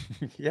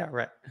 Yeah,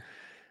 right.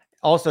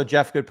 Also,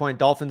 Jeff, good point.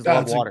 Dolphins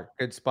love water.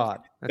 Good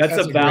spot. That's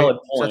a valid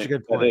point. Such a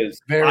good point. That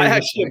is. I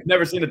actually have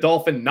never seen a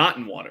dolphin not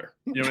in water.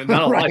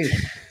 Not a right.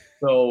 life.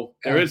 So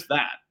there is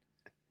that.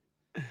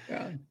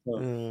 Yeah.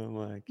 Oh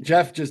my God.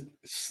 Jeff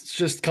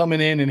just coming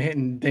in and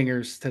hitting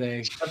dingers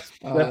today. Jeff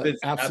is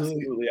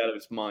absolutely out of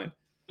his mind.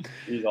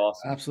 He's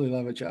awesome. Absolutely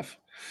love it, Jeff.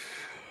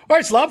 All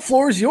right, Slob,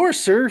 floor is yours,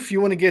 sir. If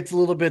you want to get a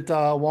little bit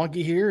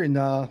wonky here and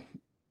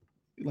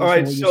all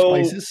right,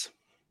 so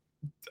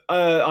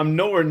I'm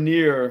nowhere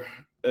near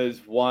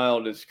as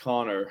wild as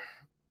Connor,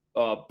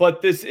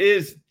 but this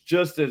is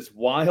just as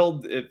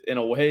wild in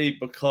a way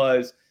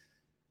because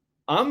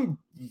I'm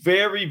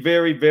very,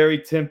 very, very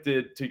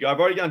tempted to go.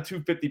 I've already gone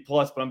 250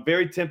 plus, but I'm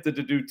very tempted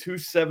to do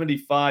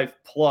 275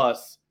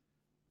 plus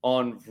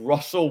on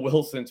Russell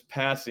Wilson's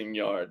passing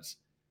yards.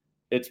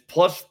 It's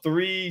plus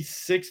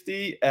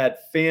 360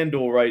 at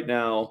FanDuel right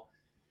now.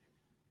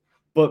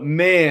 But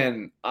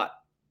man, all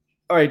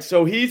right,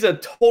 so he's a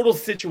total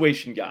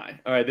situation guy.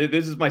 All right,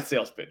 this is my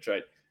sales pitch,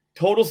 right?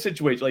 Total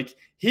situation. Like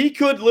he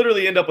could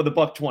literally end up with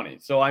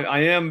 $120. So I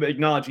am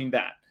acknowledging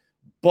that.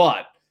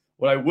 But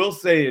what I will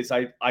say is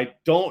I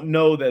don't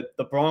know that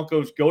the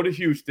Broncos go to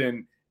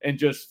Houston and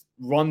just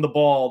run the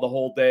ball the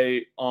whole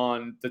day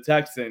on the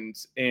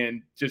Texans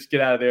and just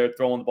get out of there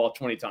throwing the ball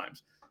 20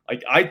 times.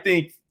 Like I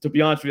think, to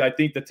be honest with you, I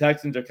think the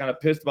Texans are kind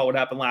of pissed about what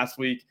happened last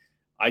week.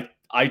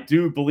 I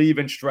do believe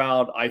in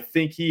Stroud. I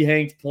think he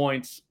hangs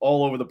points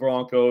all over the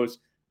Broncos.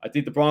 I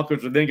think the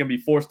Broncos are then going to be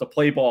forced to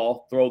play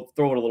ball, throw it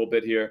a little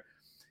bit here.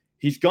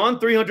 He's gone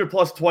 300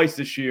 plus twice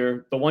this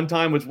year. The one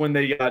time was when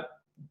they got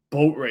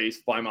boat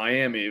raced by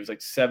Miami. It was like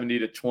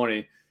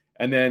 70-20.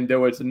 And then there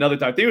was another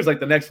time. I think it was like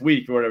the next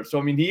week or whatever. So,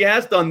 I mean, he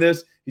has done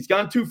this. He's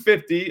gone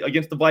 250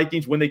 against the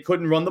Vikings when they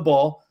couldn't run the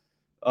ball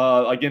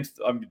against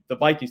the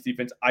Vikings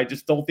defense. I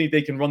just don't think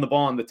they can run the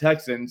ball on the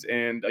Texans.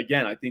 And,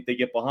 again, I think they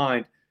get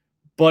behind.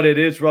 But it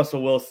is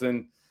Russell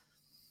Wilson.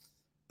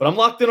 But I'm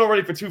locked in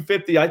already for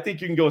 250. I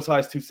think you can go as high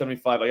as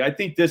 275. Like I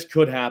think this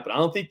could happen. I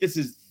don't think this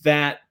is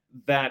that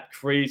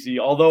crazy.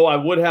 Although I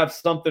would have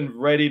something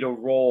ready to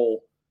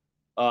roll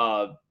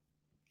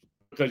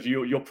because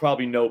you'll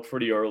probably know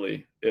pretty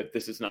early if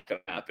this is not going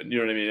to happen. You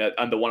know what I mean?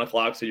 On the 1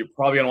 o'clock, so you're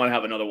probably going to want to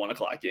have another 1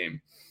 o'clock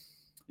game.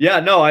 Yeah,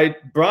 no,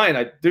 Brian,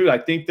 I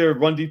think their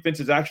run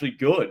defense is actually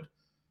good.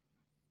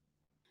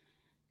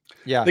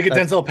 Yeah, they get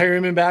Denzel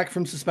Perryman back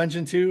from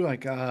suspension too,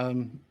 like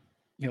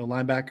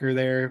linebacker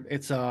there.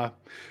 It's I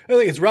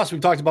think it's Russ. We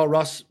talked about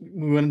Russ.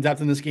 We went in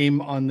depth in this game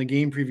on the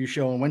game preview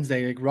show on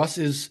Wednesday. Like Russ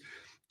is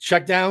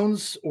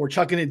checkdowns or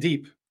chucking it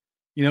deep.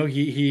 You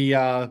need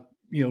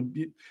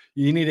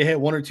to hit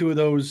 1 or 2 of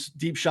those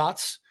deep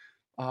shots,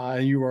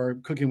 and you are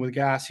cooking with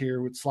gas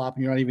here with Slop,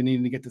 and you're not even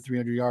needing to get to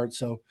 300 yards.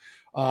 So,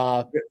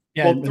 well,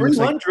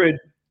 300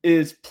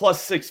 is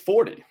plus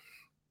 640.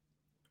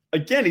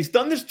 Again, he's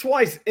done this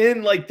twice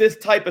in like this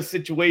type of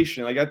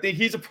situation. Like I think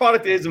he's a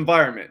product of his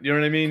environment. You know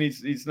what I mean?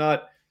 He's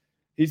not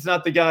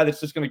the guy that's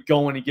just going to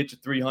go in and get you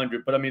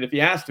 300. But I mean, if he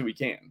has to, he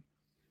can.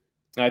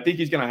 And I think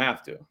he's going to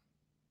have to.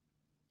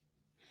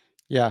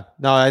 Yeah,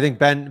 no, I think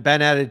Ben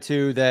added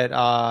too that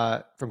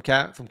from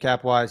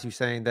Capwise, he was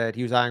saying that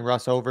he was eyeing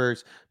Russ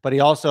overs, but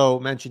he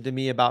also mentioned to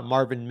me about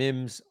Marvin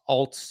Mims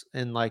alts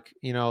and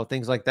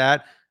things like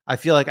that. I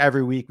feel like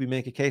every week we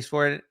make a case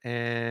for it,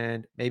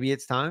 and maybe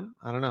it's time.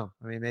 I don't know.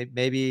 I mean,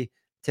 maybe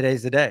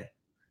today's the day.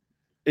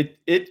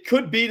 It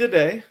could be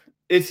today.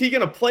 Is he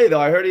going to play though?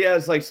 I heard he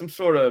has like some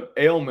sort of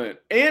ailment,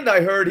 and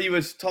I heard he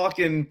was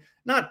talking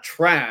not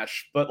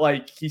trash, but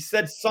like he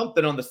said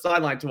something on the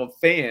sideline to a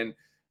fan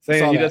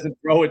saying he doesn't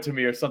throw it to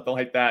me or something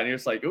like that. And you're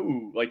just like,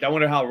 ooh, like I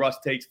wonder how Russ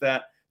takes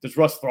that. Does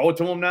Russ throw it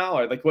to him now,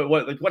 or like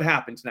what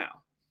happens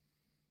now?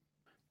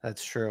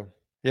 That's true.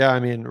 Yeah,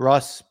 I mean,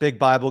 Russ, big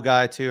Bible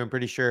guy too. I'm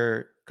pretty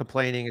sure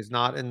complaining is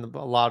not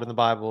allowed in the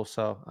Bible,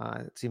 so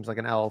it seems like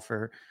an L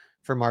for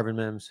Marvin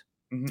Mims.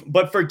 Mm-hmm.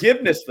 But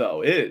forgiveness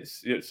though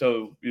is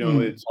so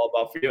it's all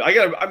about forgiveness.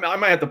 I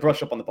might have to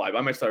brush up on the Bible.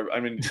 I need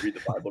to read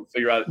the Bible and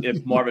figure out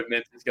if Marvin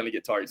Mims is going to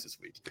get targets this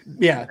week.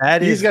 Yeah,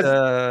 that is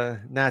the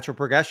natural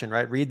progression,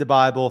 right? Read the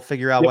Bible,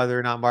 figure out whether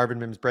or not Marvin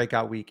Mims'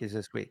 breakout week is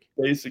this week.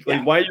 Basically,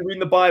 why are you reading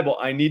the Bible?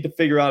 I need to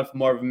figure out if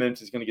Marvin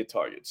Mims is going to get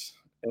targets.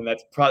 And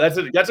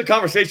that's a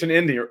conversation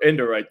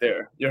ender right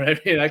there. You know what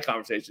I mean? That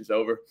conversation's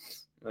over.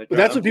 Like, But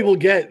that's what people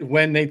get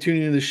when they tune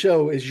into the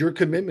show is your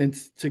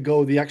commitment to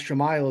go the extra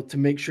mile to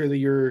make sure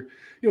that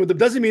that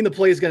doesn't mean the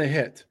play is going to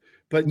hit,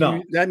 but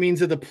that means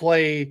that the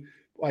play,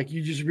 like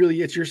you just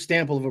really, it's your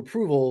stamp of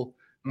approval.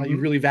 You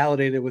really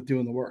validated it with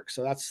doing the work.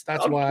 So that's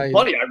why.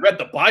 Buddy, I read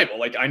the Bible.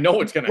 Like I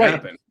know it's going to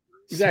happen.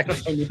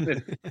 Exactly.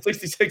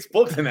 66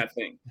 books in that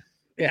thing.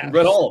 Yeah.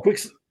 Read all of them.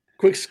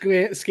 Quick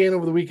scan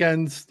over the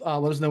weekend.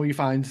 Let us know what you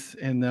find.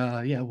 And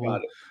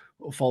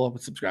we'll follow up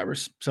with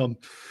subscribers. So,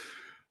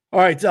 all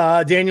right.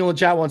 Daniel in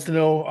chat wants to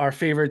know our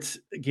favorite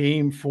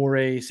game for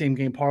a same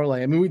game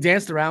parlay. I mean, we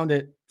danced around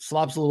it.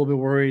 Slop's a little bit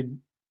worried.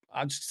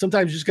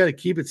 Sometimes you just got to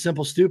keep it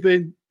simple,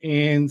 stupid.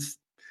 And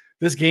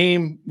this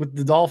game with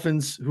the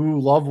Dolphins, who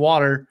love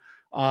water,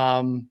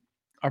 are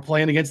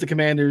playing against the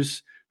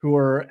Commanders, who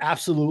are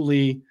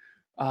absolutely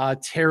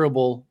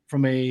terrible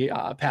from a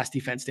pass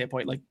defense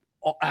standpoint, like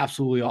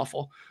absolutely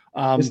awful.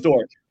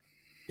 Historic.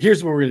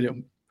 Here's what we're going to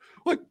do.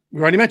 Look,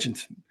 we already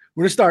mentioned.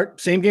 We're going to start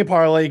same game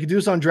parlay. You can do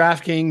this on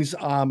DraftKings.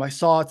 I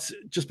saw it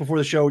just before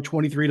the show,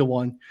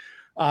 23-1.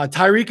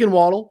 Tyreek and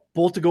Waddle,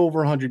 both to go over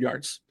 100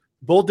 yards.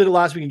 Both did it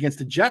last week against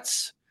the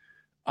Jets.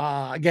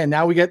 Again,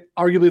 now we get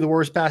arguably the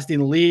worst pass D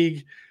in the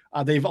league.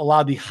 They've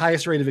allowed the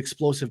highest rate of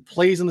explosive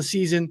plays in the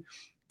season.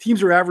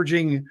 Teams are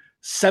averaging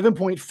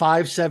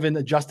 7.57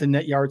 adjusted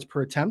net yards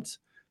per attempt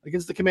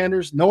against the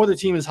Commanders. No other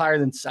team is higher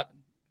than 7.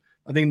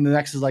 I think the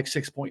next is like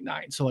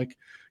 6.9. So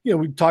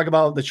we talk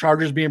about the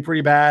Chargers being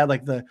pretty bad.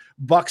 Like the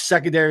Bucs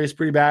secondary is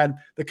pretty bad.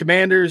 The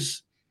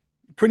Commanders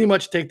pretty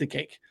much take the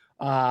cake.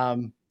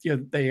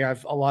 They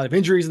have a lot of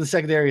injuries in the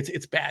secondary.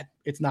 It's bad.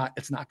 It's not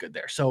good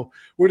there. So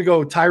we're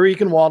going to go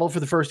Tyreek and Waddle for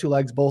the first 2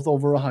 legs, both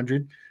over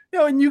 100.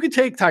 And you could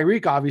take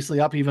Tyreek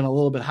obviously up even a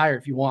little bit higher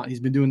if you want.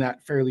 He's been doing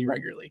that fairly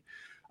regularly.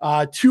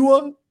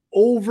 Tua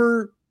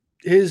over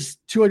his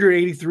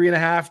 283.5,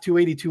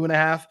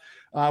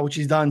 282.5, which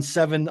he's done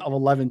 7 of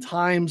 11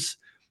 times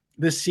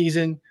this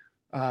season.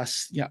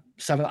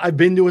 7. I've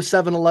been to a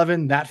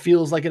 7-11. That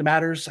feels like it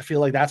matters. I feel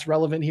like that's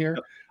relevant here.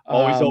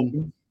 Always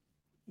open.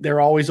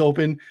 They're always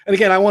open. And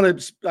again, I want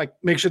to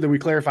make sure that we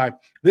clarify.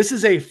 This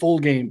is a full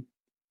game,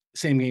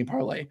 same game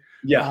parlay.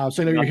 Yeah.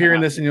 So I know you're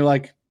hearing this and you're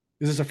like,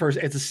 "This is a first."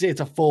 It's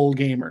a full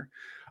gamer.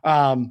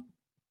 Now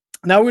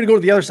we're going to go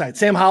to the other side.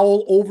 Sam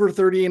Howell over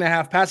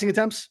 30.5 passing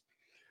attempts.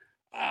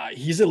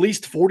 He's at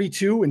least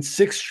 42 and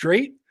 6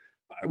 straight.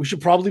 We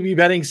should probably be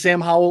betting Sam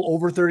Howell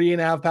over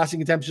 30.5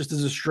 passing attempts just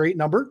as a straight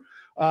number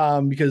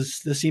because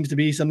this seems to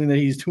be something that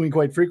he's doing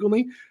quite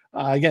frequently.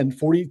 Again,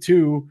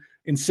 42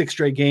 in 6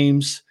 straight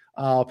games.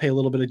 I'll pay a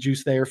little bit of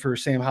juice there for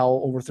Sam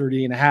Howell over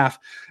 30.5.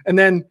 And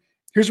then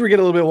here's where we get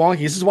a little bit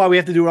wonky. This is why we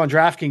have to do it on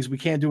DraftKings. We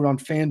can't do it on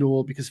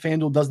FanDuel because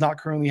FanDuel does not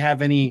currently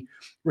have any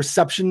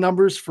reception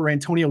numbers for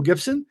Antonio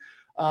Gibson.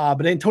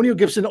 But Antonio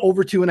Gibson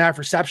over 2.5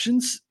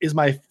 receptions is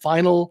my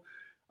final,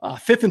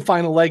 5th and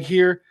final leg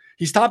here.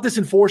 He's topped this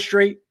in 4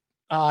 straight.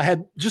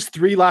 Had just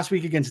 3 last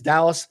week against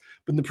Dallas,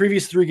 but in the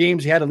previous 3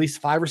 games, he had at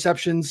least 5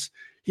 receptions.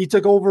 He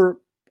took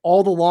over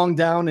all the long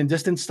down and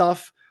distance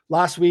stuff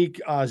last week.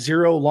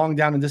 0 long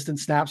down and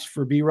distance snaps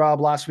for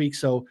B-Rob last week.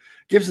 So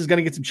Gibson's going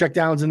to get some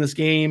checkdowns in this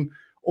game.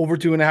 Over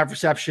 2.5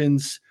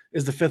 receptions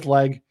is the 5th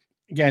leg.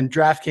 Again,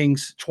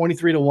 DraftKings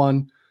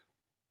 23-1.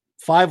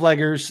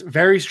 5-leggers,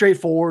 very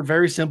straightforward,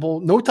 very simple.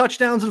 No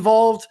touchdowns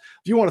involved.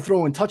 If you want to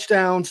throw in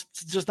touchdowns,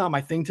 it's just not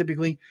my thing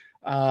typically.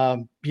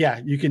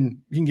 You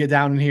can get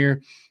down in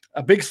here.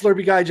 A big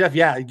Slurpee guy, Jeff.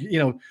 Yeah,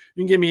 you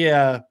can give me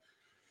a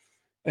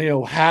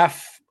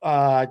half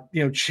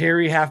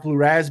cherry, half blue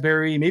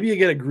raspberry. Maybe you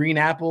get a green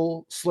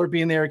apple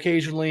Slurpee in there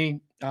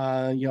occasionally.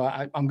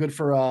 I'm good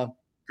for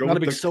not a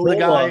big soda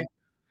guy.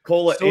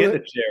 Cola and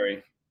the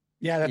cherry.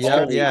 Yeah,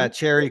 that's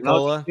cherry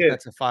cola.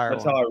 That's a fire.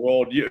 That's how I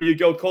rolled. You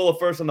go cola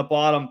first on the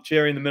bottom,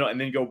 cherry in the middle,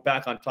 and then go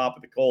back on top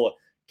of the cola.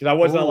 Because I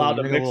wasn't allowed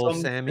to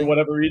mix them for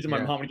whatever reason.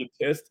 My mom would get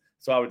pissed,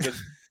 so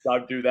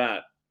I'd do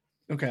that.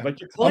 Okay.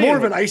 I'm more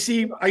of an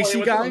icy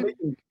guy.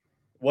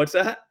 What's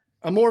that?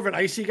 I'm more of an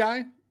icy guy.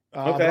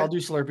 Okay. But I'll do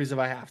Slurpees if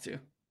I have to.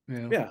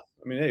 Yeah.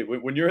 I mean, hey,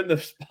 when you're in the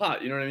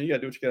spot, you know what I mean? You got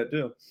to do what you got to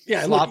do.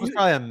 Yeah. Slop was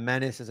probably a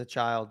menace as a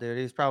child, dude.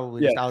 He's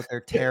probably just out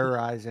there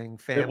terrorizing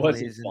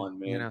families. It wasn't fun,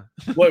 man.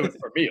 Well,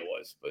 for me, it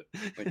was. But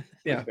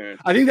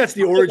I think that's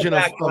the origin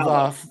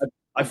of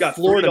I've got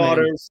Florida 3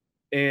 daughters,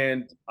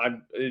 and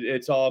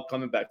it's all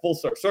coming back. Full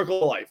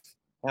circle of life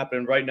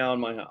happening right now in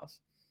my house.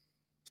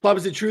 Bob,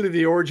 is it true that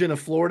the origin of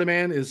Florida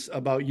Man is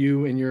about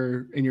you in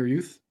your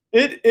youth?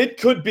 It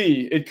could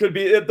be. It could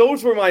be.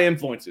 Those were my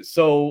influences.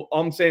 So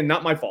I'm saying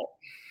not my fault.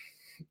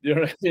 You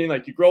know what I mean?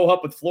 Like you grow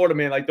up with Florida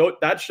Man, like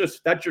that's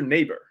your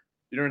neighbor.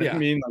 You know what I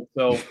mean? Like,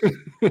 so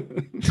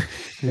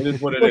it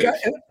is what it is.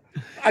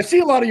 I see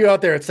a lot of you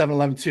out there at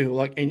 7-Eleven too.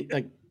 Like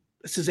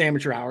this is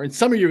amateur hour. And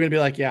some of you are going to be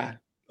like, yeah,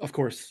 of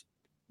course.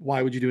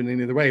 Why would you do it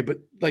any other way? But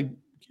like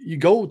you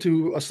go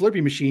to a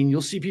Slurpee machine,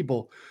 you'll see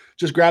people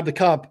just grab the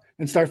cup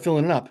and start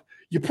filling it up.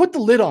 You put the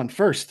lid on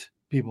first,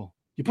 people.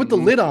 You put the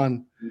lid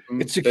on,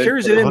 it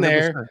secures it in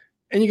there,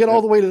 and you get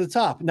all the way to the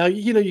top. Now,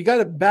 you got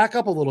to back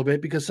up a little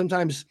bit because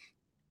sometimes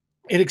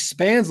it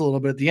expands a little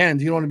bit at the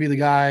end. You don't want to be the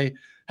guy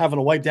having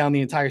to wipe down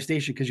the entire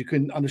station because you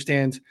couldn't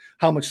understand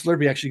how much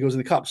Slurpee actually goes in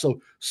the cup. So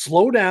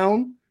slow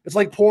down. It's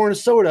like pouring a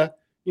soda.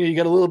 You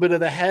got a little bit of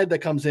the head that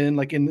comes in,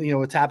 like in,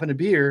 a tap in a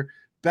beer.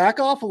 Back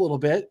off a little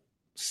bit,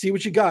 see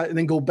what you got, and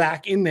then go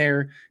back in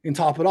there and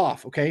top it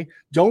off. Okay.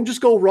 Don't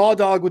just go raw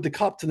dog with the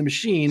cup to the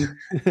machine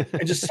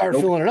and just start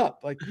filling it up.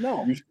 Like,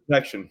 no. Use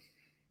protection.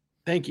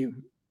 Thank you.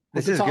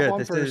 This is good.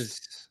 This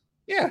is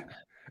And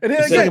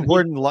it's like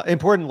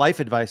important life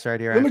advice right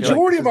here. The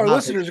majority of our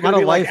listeners are going to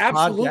be like,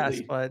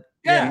 absolutely. Podcast, but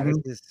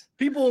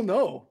people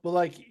know. But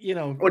like,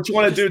 what you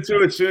want to do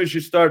too, as soon as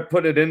you start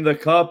putting it in the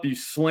cup, you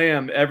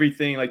slam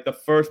everything. Like the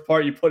first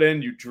part you put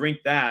in, you drink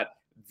that,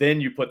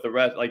 then you put the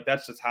rest. Like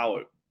that's just how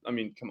it. I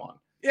mean, come on.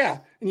 Yeah,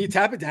 and you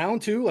tap it down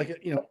too, like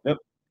Yep.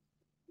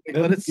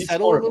 Let it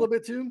settle a little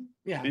bit too.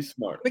 Yeah, be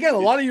smart. Again, a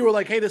lot of you were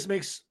like, "Hey, this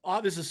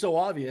is so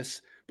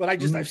obvious," but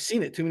I've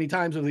seen it too many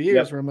times over the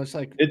years where I'm just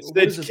like, it's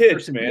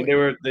kids, man.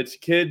 It's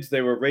kids.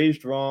 They were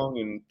raised wrong,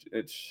 and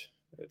it's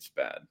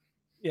bad.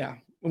 Yeah,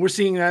 and we're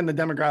seeing that in the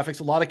demographics.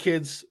 A lot of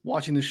kids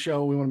watching this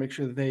show. We want to make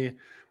sure that it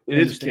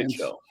is a kid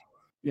show.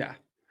 Yeah.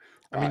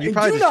 I mean, you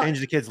probably just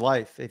changed the kid's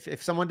life.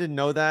 If someone didn't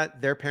know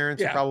that, their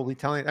parents are probably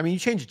telling. I mean, you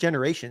change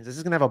generations. This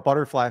is going to have a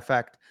butterfly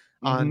effect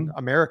on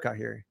America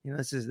here.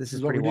 This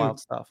is pretty wild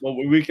stuff. Well,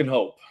 we can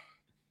hope.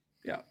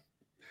 Yeah.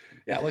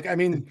 Like, I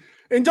mean,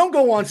 and don't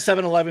go on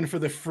 7-Eleven for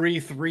the free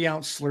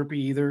 3-ounce Slurpee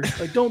either.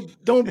 Like,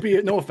 don't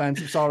be. No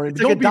offense, I'm sorry.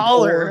 It's like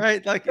 $1,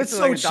 right? Like it's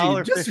so like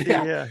cheap.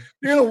 You're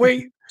gonna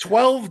wait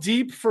 12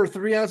 deep for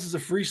 3 ounces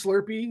of free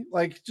Slurpee.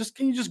 Like,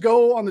 can you just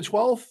go on the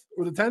 12th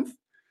or the 10th?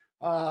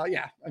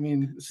 I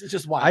mean, it's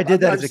just wild. I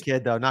did that as a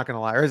kid, though, not gonna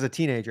lie, or as a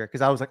teenager,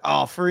 because I was like,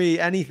 oh, free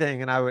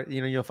anything, and I would,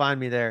 you'll find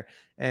me there,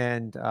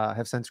 and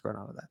have since grown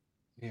out of that.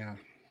 Yeah,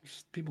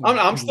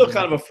 I'm still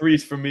kind of a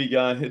freeze for me,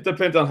 guy. It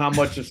depends on how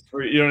much is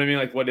free. You know what I mean?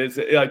 Like, what is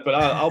it? Like, but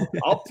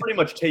I'll pretty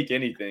much take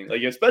anything.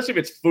 Like, especially if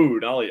it's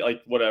food, I'll eat,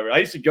 like whatever. I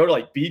used to go to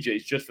like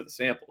BJ's just for the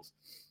samples.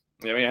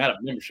 I mean, I had a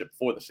membership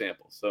for the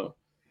samples, so.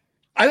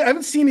 I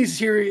haven't seen these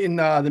here in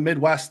the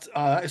Midwest.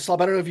 I don't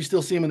know if you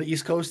still see them on the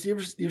East Coast.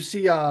 You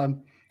see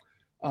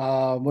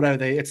what are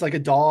they? It's like a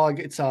dog.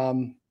 It's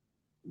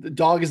the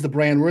dog is the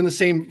brand. We're in the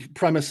same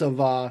premise of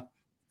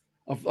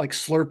like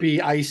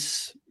Slurpee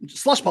ice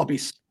slush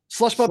puppies.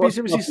 Slush puppies.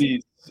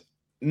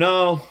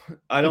 No,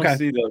 I don't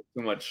see those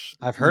too much.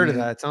 I've heard of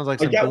that. It sounds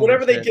like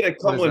whatever they get at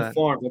Cumberland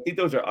Farms. I think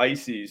those are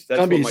ices. That's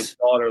what my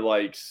daughter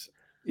likes.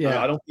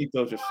 Yeah, I don't think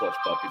those are slush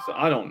puppies. So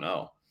I don't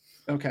know.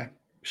 Okay,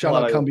 shout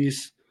out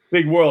Cumbies.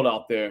 Big world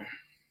out there.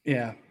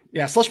 Yeah.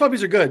 Slush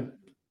puppies are good.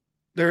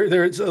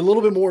 There's a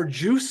little bit more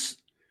juice.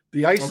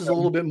 The ice is a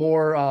little bit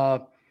more.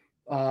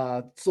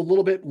 It's a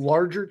little bit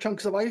larger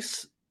chunks of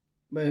ice,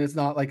 but it's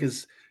not like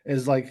as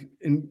like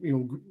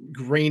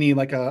grainy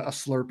like a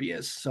Slurpee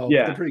is. So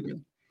they're pretty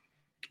good.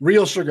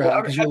 Real sugar high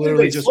because you're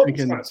literally just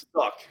drinking. Kind of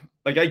suck.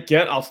 Like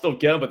I'll still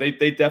get them, but they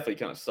definitely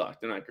kind of suck.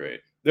 They're not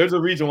great. There's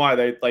a reason why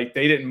they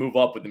didn't move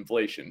up with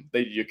inflation.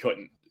 You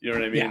couldn't. You know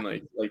what I mean? Yeah.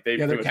 Like they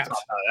pretty much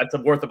that's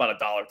worth about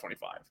 $1.25.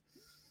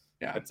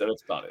 Yeah, that's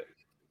about it.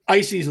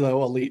 Ices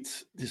though,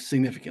 Elite is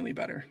significantly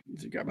better.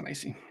 You grab an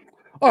icy.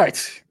 All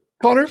right,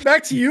 Connor,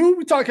 back to you.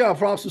 We talked about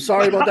props. I'm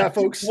sorry about that,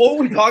 folks. What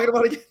were we talking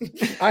about again?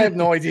 I have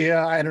no idea.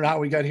 I don't know how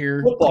we got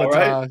here. Football,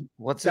 right?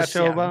 What's that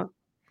show about?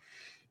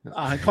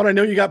 Connor, I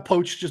know you got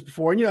poached just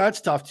before, and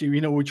that's tough too.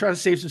 We try to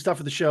save some stuff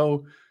for the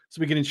show so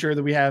we can ensure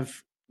that we have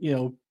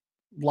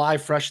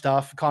live, fresh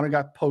stuff. Connor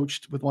got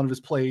poached with one of his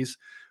plays.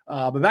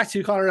 But back to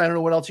you, Connor. I don't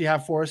know what else you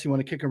have for us. You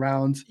want to kick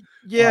around?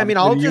 Yeah, I mean,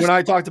 you and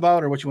I talked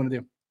about, or what you want to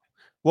do?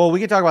 Well,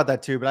 we can talk about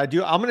that too, but I'm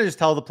going to just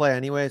tell the play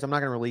anyways. I'm not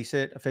going to release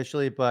it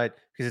officially, but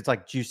because it's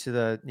like juice to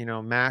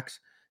the,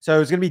 max.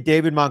 So it's going to be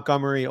David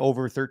Montgomery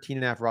over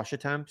 13.5 rush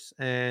attempts.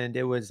 And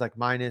it was like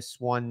minus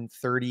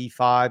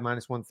 135,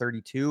 minus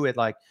 132 at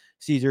like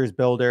Caesars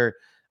Builder.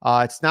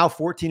 It's now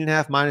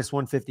 14.5, minus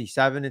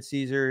 157 at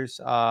Caesars.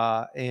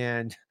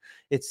 And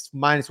it's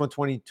minus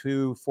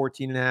 122,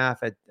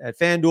 14.5 at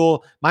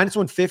FanDuel, minus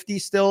 150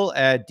 still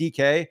at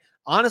DK.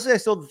 Honestly, I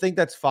still think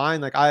that's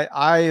fine. Like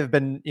I have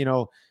been,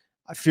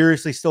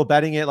 furiously still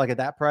betting it like at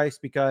that price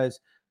because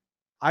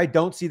I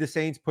don't see the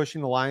Saints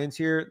pushing the Lions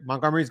here.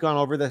 Montgomery's gone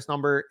over this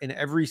number in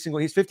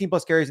he's 15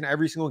 plus carries in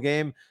every single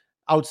game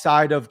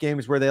outside of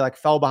games where they like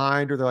fell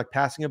behind or they're like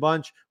passing a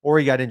bunch or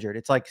he got injured.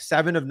 It's like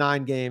 7 of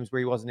 9 games where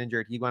he wasn't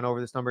injured. He went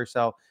over this number.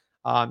 So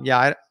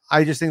I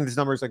just think this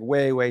number is like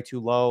way, way too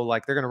low.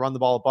 Like they're going to run the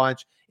ball a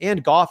bunch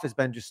and Goff has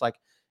been just like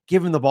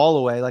giving the ball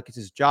away. Like it's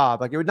his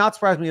job. Like it would not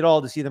surprise me at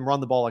all to see them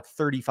run the ball like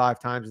 35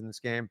 times in this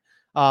game.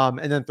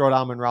 And then throw it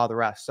Amon-Ra the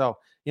rest. So,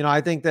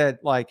 I think that's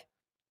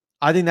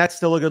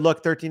still a good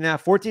look.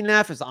 13.5,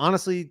 14.5 is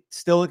honestly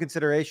still in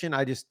consideration.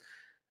 It's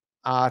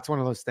one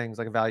of those things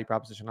like a value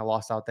proposition I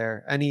lost out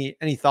there. Any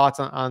thoughts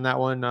on that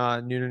one,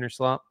 Noonan or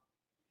Slop?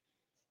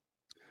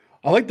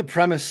 I like the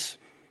premise.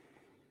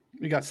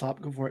 You got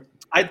Slop, go for it.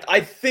 I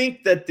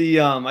think that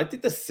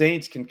the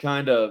Saints can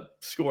kind of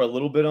score a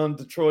little bit on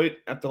Detroit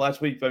after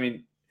last week. I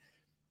mean,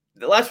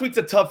 last week's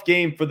a tough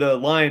game for the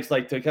Lions,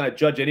 like to kind of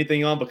judge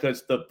anything on,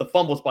 because the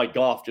fumbles by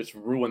Goff just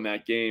ruined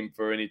that game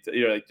for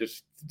like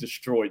just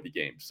destroyed the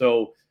game.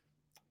 So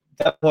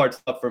that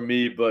part's tough for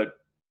me, but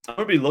I'm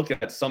gonna be looking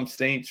at some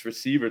Saints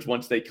receivers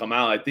once they come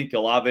out. I think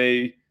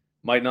Olave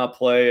might not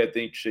play. I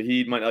think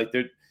Shaheed might, like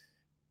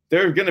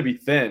they're gonna be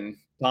thin.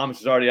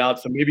 Thomas is already out,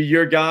 so maybe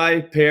your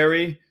guy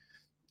Perry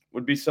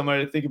would be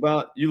somebody to think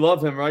about. You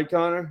love him, right,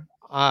 Connor?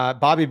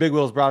 Bobby Big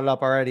Wheel's brought it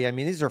up already. I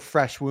mean, these are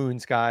fresh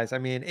wounds, guys. I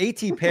mean,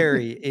 A.T.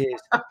 Perry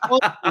is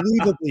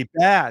unbelievably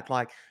bad.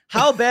 Like,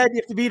 how bad do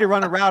you have to be to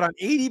run a route on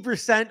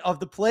 80%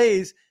 of the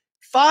plays?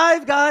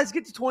 5 guys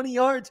get to 20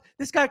 yards.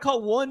 This guy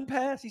caught 1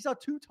 pass. He saw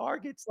 2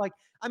 targets. Like,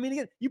 I mean,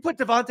 again, you put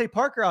Devontae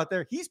Parker out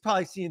there, he's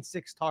probably seeing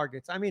 6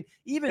 targets. I mean,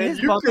 even and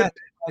his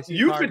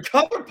you could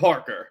cover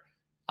Parker.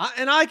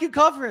 I could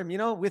cover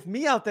him, with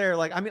me out there.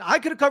 Like, I mean, I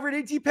could have covered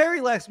A.T.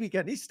 Perry last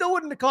weekend. He still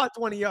wouldn't have caught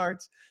 20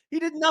 yards. He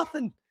did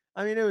nothing.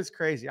 I mean, it was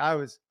crazy. I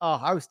was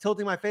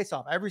tilting my face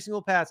off every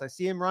single pass. I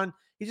see him run.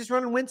 He's just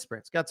running wind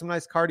sprints. Got some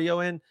nice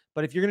cardio in.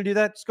 But if you're going to do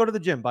that, just go to the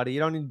gym, buddy. You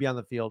don't need to be on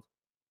the field.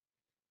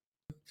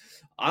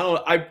 I'm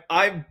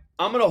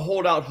going to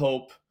hold out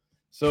hope.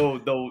 So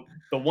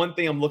the one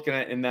thing I'm looking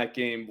at in that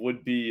game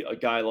would be a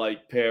guy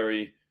like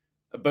Perry.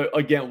 But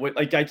again,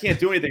 like, I can't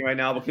do anything right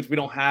now because we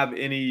don't have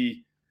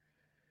any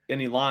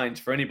lines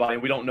for anybody.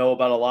 We don't know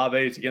about Olave.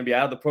 Is he going to be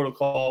out of the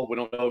protocol? We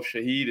don't know if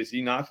Shaheed, is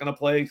he not going to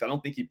play? Because I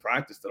don't think he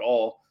practiced at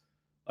all.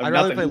 I'd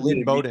rather play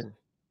Lynn Bowden.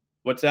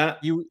 What's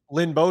that?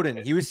 Lynn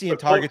Bowden. He was seeing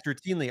targets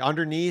routinely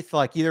underneath,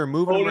 like either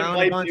moving Bowden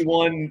around. Might be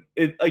one.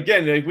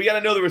 Again, we got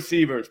to know the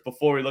receivers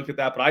before we look at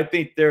that. But I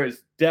think there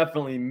is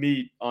definitely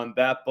meat on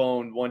that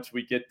bone once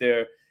we get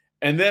there.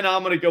 And then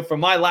I'm going to go for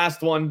my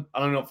last one. I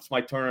don't know if it's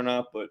my turn or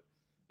not, but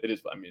it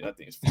is. I mean, I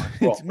think it's fine.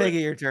 It's make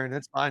it your turn.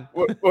 That's fine.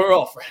 We're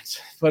all friends.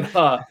 But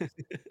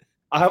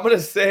I'm going to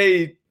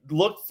say,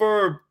 look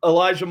for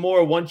Elijah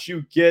Moore once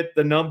you get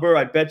the number.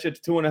 I bet you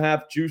it's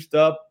 2.5 juiced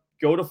up.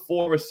 Go to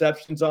 4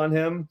 receptions on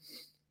him.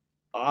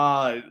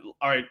 All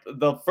right.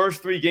 The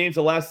first 3 games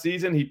of last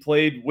season, he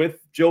played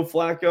with Joe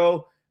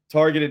Flacco,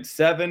 targeted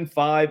 7,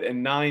 5,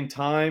 and 9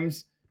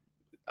 times.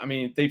 I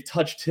mean, they've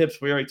touched tips.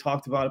 We already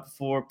talked about it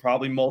before,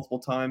 probably multiple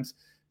times.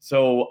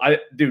 So,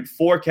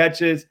 4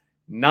 catches,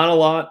 not a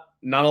lot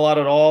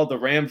at all. The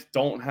Rams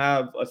don't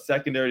have a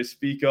secondary to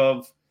speak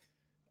of.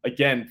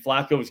 Again,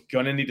 Flacco's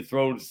going to need to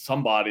throw to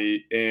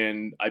somebody,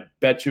 and I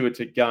bet you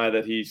it's a guy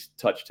that he's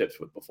touched tips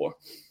with before.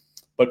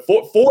 But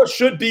 4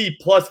 should be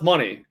plus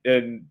money,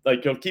 and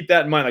like, keep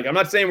that in mind. Like, I'm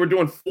not saying we're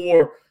doing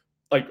 4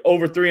 like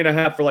over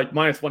 3.5 for like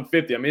minus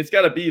 150. I mean, it's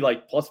got to be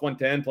like plus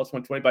 110, plus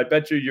 120. But I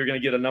bet you're going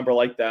to get a number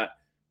like that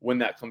when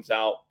that comes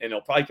out, and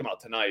it'll probably come out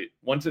tonight.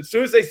 As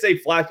soon as they say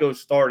Flacco's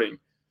starting,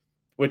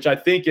 which I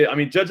think,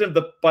 judging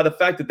by the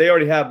fact that they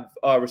already have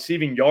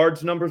receiving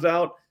yards numbers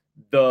out,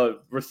 the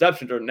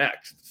receptions are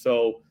next.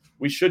 So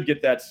we should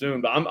get that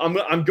soon. But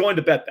I'm going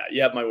to bet that.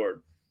 You have my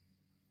word.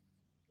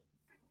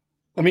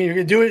 I mean, you're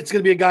going to do it. It's going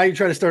to be a guy you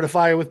try to start a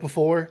fire with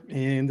before.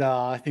 And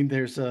I think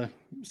there's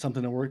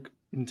something to work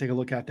and take a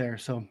look at there.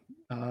 So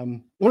I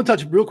want to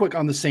touch real quick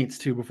on the Saints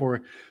too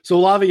before. So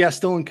Olave,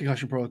 still in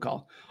concussion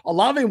protocol.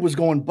 Olave was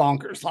going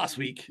bonkers last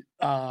week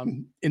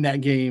in that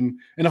game.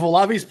 And if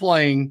Olave's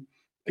playing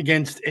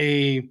against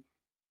a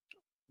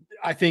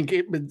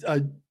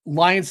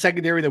Lions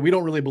secondary that we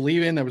don't really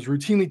believe in, that was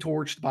routinely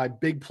torched by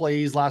big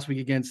plays last week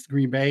against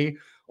Green Bay,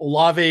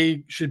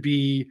 Olave should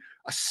be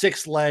a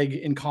 6th leg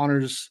in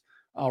Connor's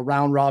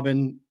round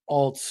robin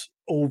alts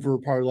over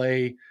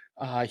parlay.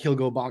 He'll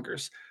go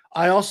bonkers.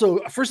 I also,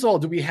 first of all,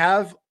 do we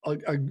have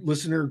a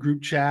listener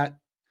group chat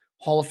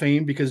Hall of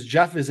Fame? Because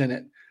Jeff is in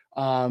it.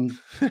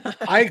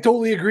 I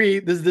totally agree.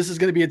 This is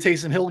going to be a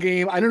Taysom Hill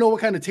game. I don't know what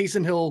kind of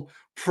Taysom Hill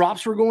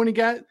props we're going to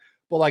get,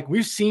 but like,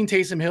 we've seen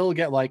Taysom Hill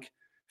get like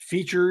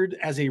featured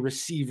as a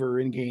receiver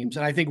in games.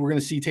 And I think we're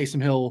going to see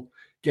Taysom Hill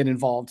get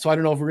involved. So I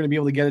don't know if we're going to be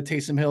able to get a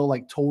Taysom Hill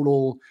like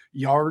total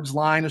yards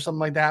line or something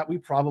like that. We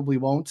probably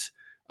won't.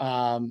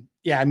 I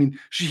mean,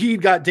 Shaheed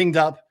got dinged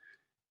up,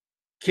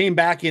 came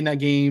back in that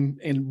game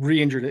and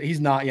re-injured it. He's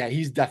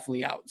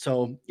definitely out.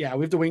 So we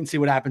have to wait and see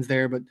what happens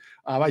there. But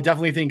I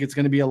definitely think it's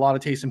going to be a lot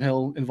of Taysom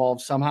Hill involved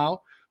somehow,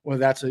 whether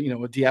that's a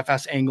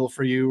DFS angle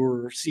for you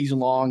or season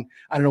long.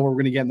 I don't know where we're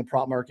going to get in the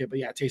prop market, but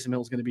Taysom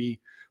Hill is going to be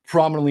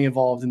prominently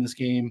involved in this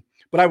game.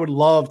 But I would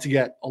love to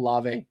get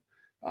Olave.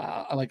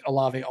 I like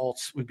Olave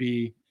alts would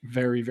be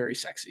very, very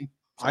sexy.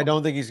 So. I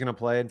don't think he's going to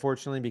play,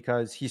 unfortunately,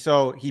 because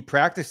he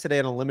practiced today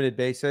on a limited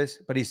basis,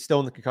 but he's still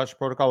in the concussion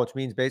protocol, which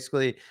means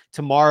basically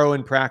tomorrow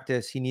in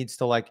practice, he needs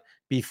to like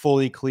be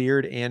fully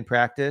cleared and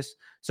practice.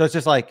 So it's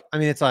just like, I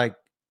mean, it's like,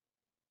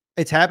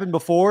 it's happened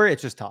before.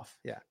 It's just tough.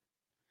 Yeah.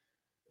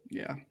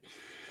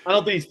 I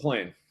don't think he's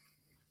playing.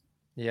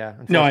 Yeah.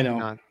 No, I know.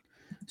 Not.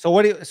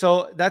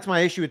 So that's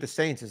my issue with the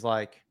Saints is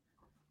like,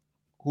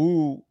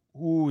 who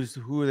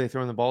are they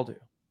throwing the ball to?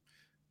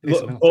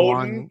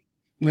 Bowden,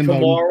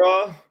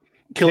 Kamara,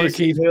 Killer Taysom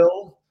Keith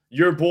Hill,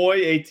 Your boy,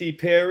 A.T.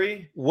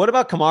 Perry. What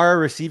about Kamara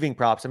receiving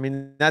props? I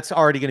mean, that's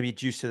already going to be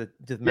juiced to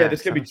the max. Yeah,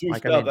 this could be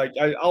juiced up.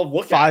 I'll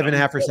look at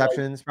 5.5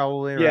 receptions,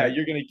 probably. Yeah, right?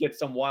 You're going to get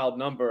some wild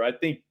number. I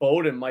think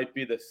Bowden might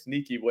be the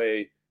sneaky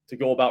way to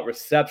go about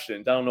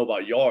receptions. I don't know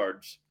about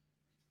yards.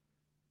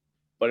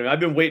 But I mean,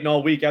 I've been waiting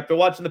all week. After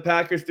watching the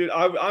Packers, dude,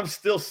 I'm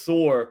still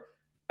sore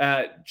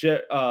at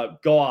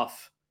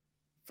Goff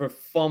for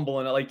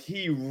fumbling. Like,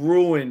 he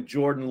ruined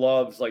Jordan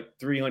Love's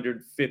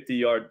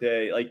 350-yard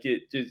day.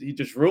 He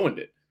just ruined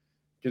it.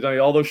 Because I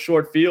mean, all those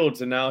short fields,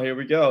 and now here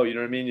we go. You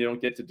know what I mean? You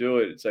don't get to do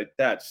it. It's like,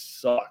 that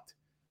sucked.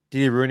 Did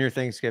you ruin your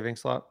Thanksgiving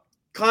slot?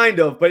 Kind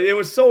of, but it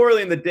was so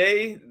early in the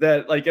day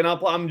that and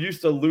I'm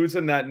used to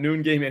losing that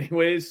noon game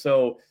anyways,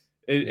 so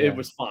it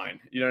was fine.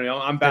 You know,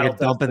 I'm battle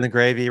dumping the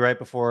gravy right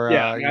before.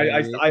 Yeah,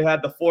 I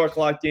had the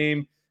 4:00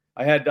 game.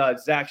 I had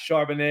Zack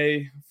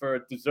Charbonnet for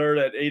dessert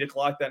at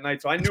 8:00 that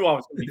night, so I knew I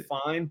was going to be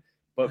fine.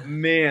 But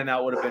man,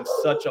 that would have been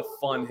such a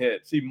fun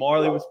hit. See,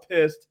 Marley was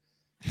pissed.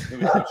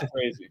 It was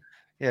crazy.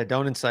 Yeah,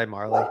 don't incite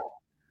Marley.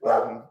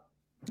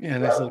 Yeah,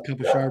 nice little cup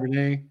of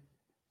Chardonnay.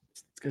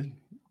 It's good.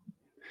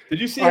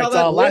 Did you see how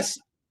that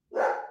last?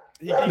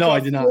 No, I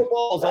did not. 4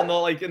 balls on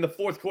in the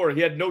fourth quarter.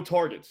 He had no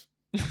targets.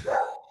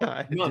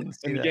 None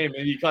in the game,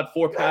 and he caught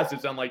 4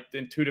 passes on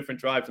in 2 different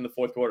drives in the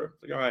fourth quarter.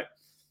 It's all right,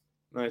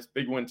 nice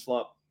big win,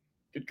 Slop.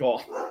 Good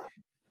call.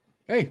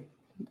 Hey,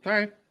 all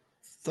right.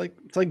 It's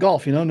like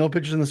golf, no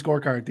pictures in the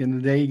scorecard. At the end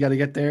of the day, you got to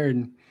get there.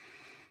 And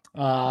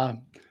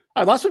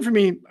last one for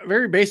me,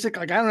 very basic.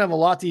 I don't have a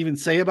lot to even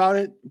say about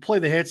it. Play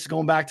the hits.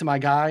 Going back to my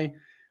guy.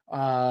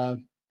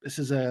 This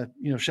is a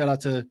shout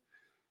out to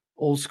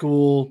old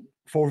school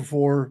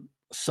 4-for-4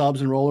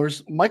 subs and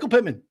rollers. Michael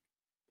Pittman,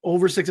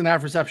 over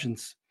 6.5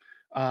 receptions.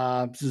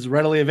 This is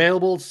readily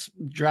available. It's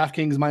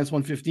DraftKings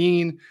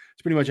 -115.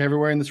 It's pretty much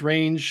everywhere in this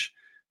range.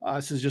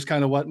 This is just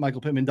kind of what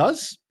Michael Pittman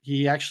does.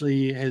 He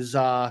actually has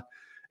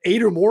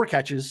 8 or more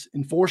catches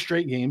in 4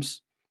 straight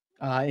games,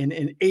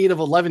 in 8 of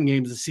 11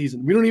 games this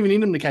season. We don't even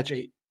need him to catch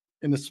 8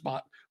 in this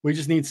spot. We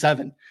just need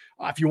 7.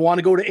 If you want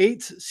to go to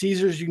 8,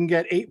 Caesars, you can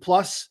get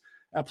 8+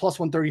 at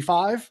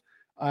 +135.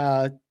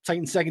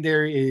 Titans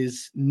secondary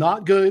is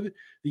not good.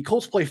 The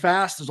Colts play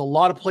fast. There's a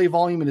lot of play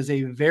volume. It is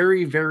a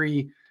very,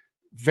 very,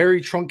 very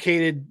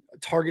truncated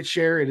target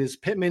share. It is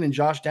Pittman and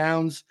Josh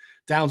Downs.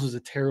 Downs was a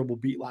terrible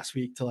beat last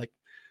week to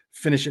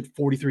finish at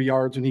 43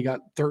 yards when he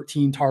got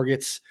 13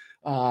 targets.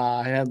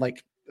 I had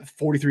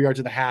 43 yards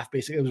at the half.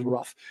 Basically, it was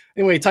rough.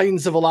 Anyway,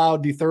 Titans have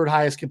allowed the 3rd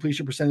highest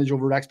completion percentage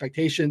over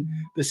expectation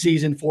this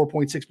season,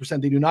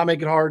 4.6%. They do not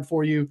make it hard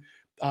for you.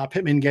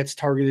 Pittman gets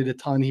targeted a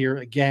ton here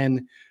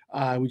again.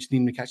 We just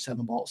need him to catch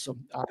 7 balls. So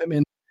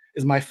Pittman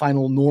is my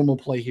final normal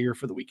play here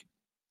for the week.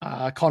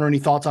 Connor, any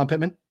thoughts on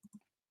Pittman?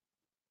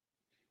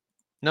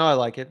 No, I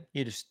like it.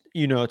 It's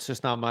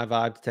just not my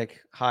vibe to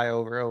take high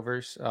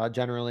overs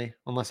generally,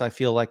 unless I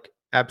feel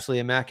absolutely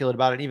immaculate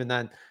about it. Even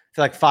then, I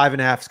feel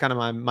 5.5 is kind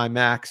of my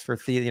max for a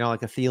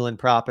Thielen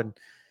prop, and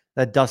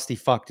that dusty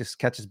fuck just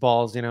catches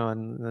balls,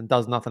 and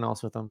does nothing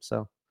else with them.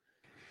 So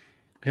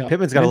yeah,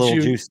 Pittman's got a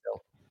little juice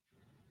still.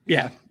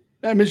 Yeah,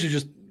 that Minshew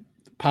just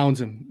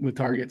pounds him with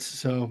targets.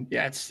 So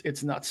yeah,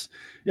 it's nuts.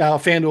 Yeah,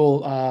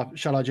 FanDuel,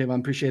 shout out Javon,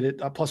 appreciate it.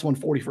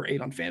 +140 for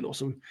 8 on FanDuel.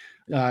 So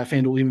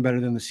FanDuel even better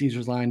than the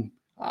Caesars line.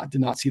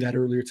 Did not see that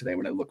earlier today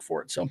when I looked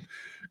for it. So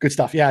good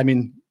stuff. Yeah, I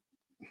mean,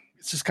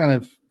 it's just kind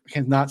of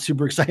not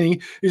super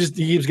exciting. He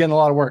keeps getting a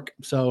lot of work.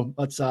 So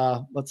let's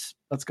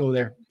go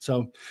there.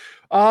 So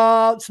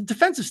some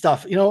defensive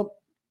stuff. You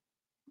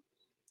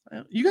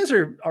guys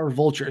are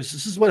vultures.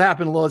 This is what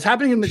happened a little. It's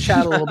happening in the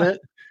chat a little bit.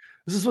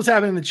 This is what's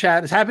happening in the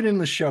chat. It's happening in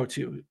the show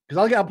too.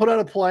 Because I'll put out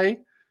a play.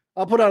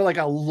 I'll put out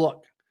a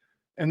look.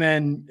 And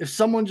then if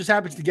someone just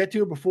happens to get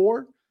to it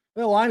before,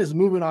 the line is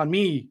moving on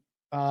me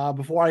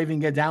before I even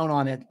get down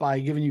on it by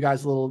giving you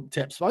guys a little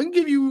tips. So I'll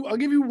give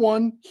you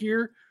one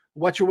here.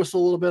 Wet your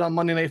whistle a little bit on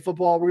Monday Night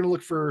Football. We're going to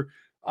look for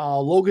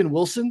Logan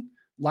Wilson,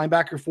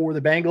 linebacker for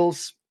the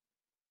Bengals.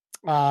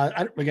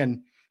 I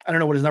don't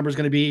know what his number is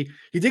going to be.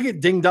 He did get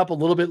dinged up a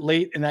little bit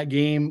late in that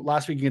game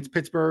last week against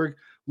Pittsburgh.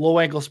 Low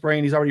ankle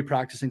sprain. He's already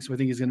practicing, so I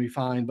think he's going to be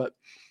fine. But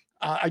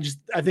I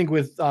think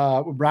with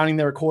Browning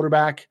there at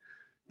quarterback,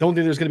 don't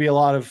think there's going to be a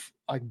lot of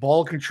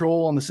ball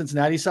control on the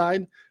Cincinnati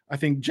side. I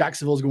think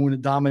Jacksonville is going to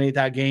dominate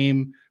that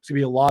game. There's going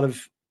to be a lot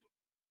of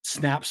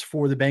snaps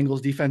for the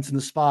Bengals defense in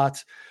the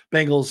spot.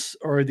 Bengals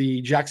or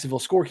the Jacksonville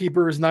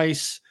scorekeeper is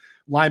nice.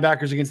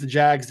 Linebackers against the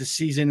Jags this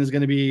season is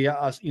going to be,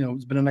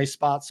 it's been a nice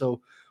spot.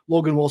 So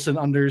Logan Wilson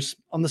unders.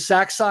 On the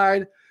sack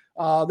side,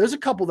 there's a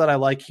couple that I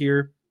like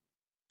here.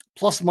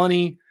 Plus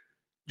money,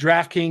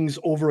 DraftKings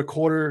over a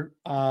quarter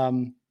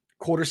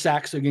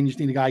sack. So again, you just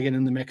need a guy getting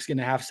in the mix,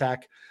 getting a half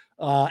sack.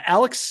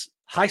 Alex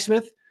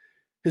Highsmith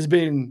has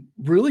been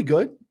really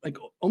good,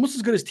 almost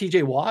as good as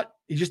TJ Watt.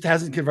 He just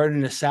hasn't converted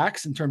into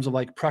sacks in terms of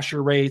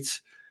pressure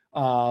rates,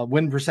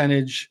 win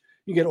percentage.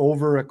 You get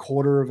over a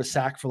quarter of a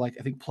sack for I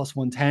think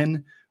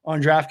 +110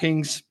 on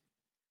DraftKings.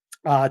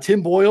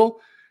 Tim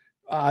Boyle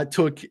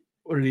took,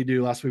 what did he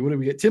do last week? What did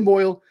we get? Tim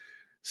Boyle,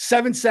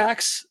 7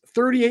 sacks,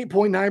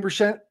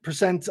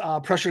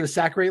 38.9% pressure to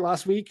sack rate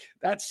last week.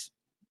 That's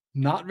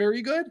not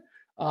very good.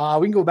 We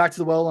can go back to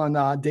the well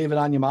on David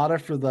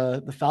Onyemata for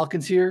the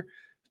Falcons here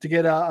to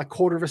get a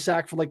quarter of a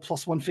sack for like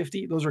plus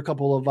 150. Those are a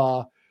couple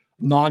of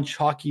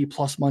non-chalky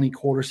plus money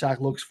quarter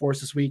sack looks for us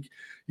this week.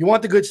 You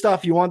want the good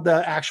stuff. You want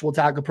the actual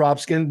tackle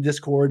props. Get in the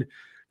Discord.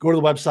 Go to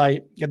the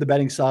website. Get the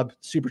betting sub.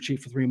 Super cheap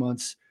for 3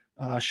 months.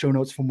 Show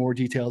notes for more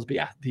details. But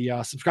yeah,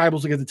 the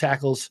subscribers will get the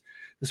tackles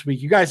this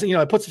week. You guys,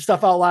 I put some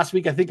stuff out last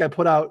week. I think I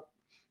put out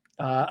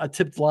a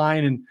tipped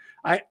line, and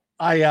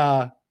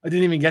I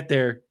didn't even get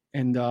there,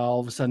 and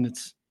all of a sudden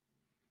it's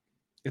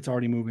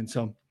already moving.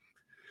 So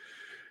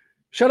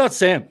shout out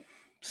Sam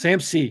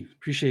C.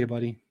 Appreciate you,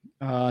 buddy.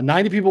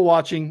 90 people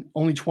watching,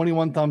 only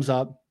 21 thumbs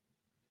up.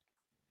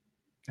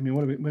 I mean,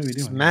 what are we doing?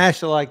 Smash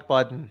the like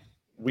button.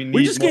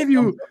 We just gave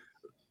you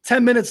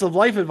 10 minutes of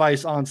life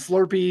advice on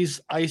Slurpees,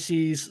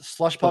 Ices,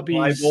 Slush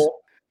Puppies,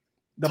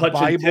 the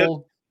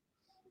Bible.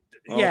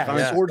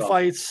 Sword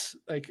fights.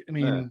 Like, I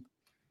mean,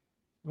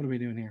 what are we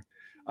doing here?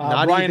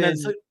 Brian,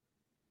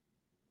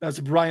 that's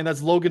Brian.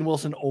 That's Logan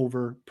Wilson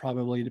over,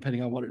 probably,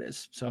 depending on what it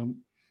is. So,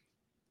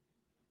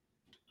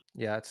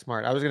 yeah, it's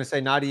smart. I was going to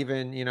say, not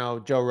even,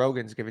 Joe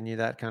Rogan's giving you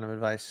that kind of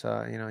advice.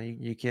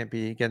 You can't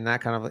be getting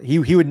that kind of,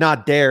 he would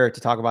not dare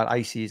to talk about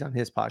Ices on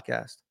his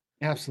podcast.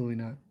 Absolutely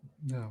not.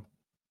 No.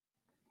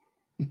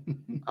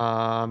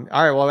 All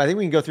right. Well, I think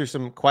we can go through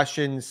some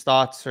questions,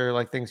 thoughts, or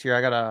like things here.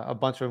 I got a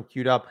bunch of them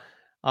queued up.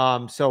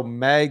 So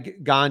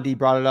Meg Gandhi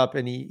brought it up,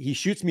 and he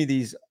shoots me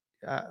these.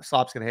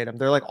 Slop's gonna hate him.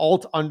 They're like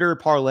alt under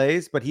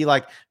parlays, but he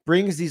like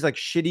brings these like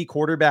shitty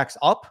quarterbacks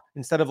up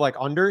instead of like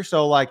under.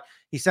 So like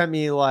he sent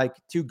me like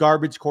 2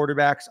 garbage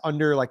quarterbacks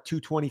under like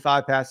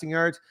 225 passing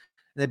yards,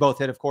 and they both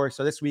hit, of course.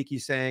 So this week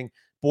he's saying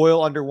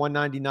Boyle under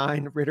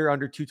 199, Ritter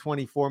under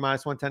 224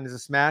 minus 110 is a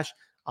smash.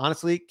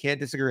 Honestly, can't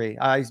disagree.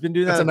 He's been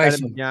doing that. That's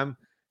a nice one.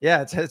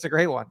 Yeah, it's a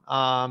great one.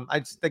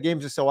 The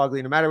game's just so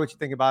ugly. No matter what you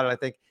think about it, I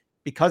think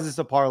because it's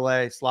a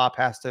parlay, Slop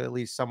has to at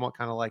least somewhat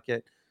kind of like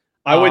it.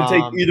 I wouldn't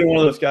take either one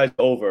of those guys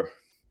over.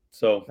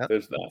 So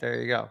there's that.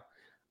 There you go.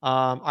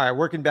 All right,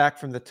 working back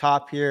from the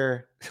top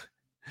here.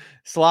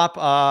 Slop,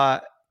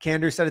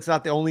 Kander said it's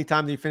not the only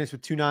time that you finished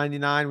with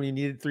 299 when you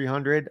needed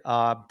 300.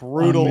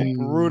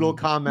 Brutal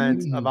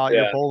comment about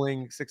your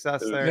bowling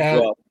success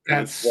there.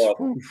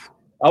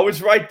 I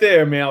was right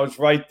there, man. I was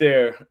right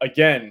there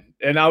again.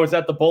 And I was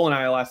at the bowling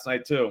alley last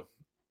night too.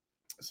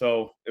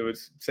 So it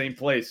was same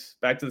place.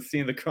 Back to the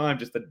scene of the crime,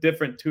 just a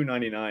different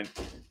 299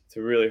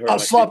 to really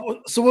hurt.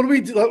 So what do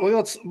we do?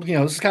 Let's,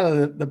 this is kind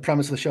of the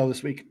premise of the show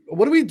this week.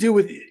 What do we do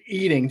with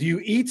eating? Do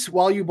you eat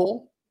while you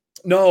bowl?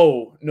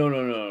 No.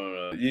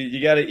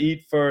 You got to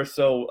eat first.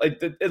 So it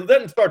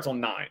doesn't start till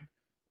 9.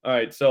 All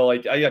right. So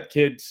like I got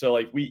kids. So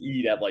like we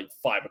eat at like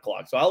 5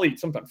 o'clock. So I'll eat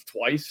sometimes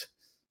twice.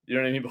 You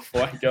know what I mean?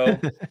 Before I go.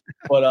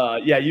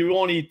 But you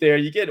won't eat there.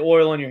 You get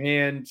oil on your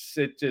hands.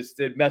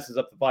 It messes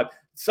up the vibe.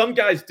 Some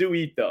guys do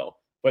eat though,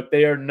 but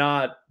they are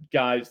not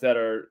guys that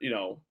are,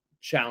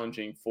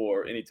 challenging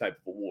for any type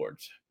of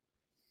awards.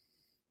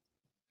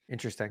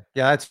 Interesting.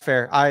 Yeah, that's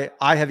fair.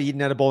 I have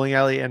eaten at a bowling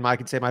alley, and I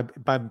can say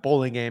my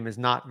bowling game is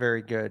not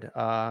very good.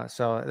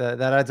 So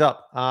that adds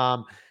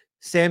up.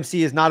 Sam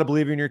C is not a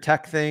believer in your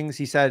tech things.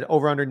 He said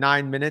over under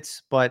 9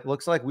 minutes, but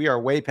looks like we are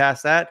way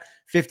past that.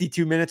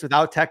 52 minutes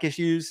without tech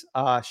issues.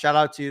 Shout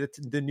out to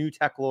the new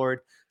tech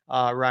lord,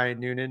 Ryan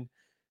Noonan.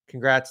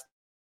 Congrats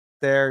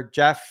there.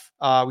 Jeff,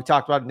 we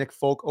talked about Nick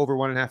Folk over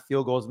 1.5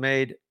 field goals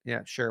made. Yeah,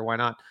 sure. Why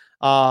not?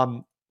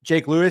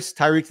 Jake Lewis,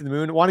 Tyreek to the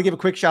moon. I want to give a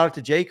quick shout out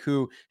to Jake,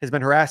 who has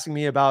been harassing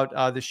me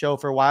about the show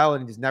for a while,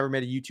 and he's never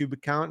made a YouTube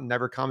account and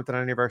never commented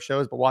on any of our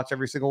shows, but watch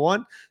every single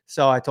one.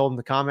 So I told him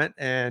to comment,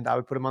 and I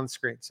would put him on the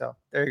screen. So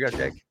there you go,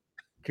 Jake.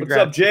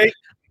 Congrats. What's up, Jake?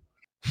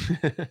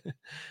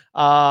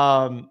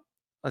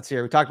 Let's see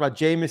here. We talked about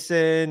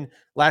Jameson.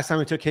 Last time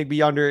we took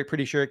Higbee under,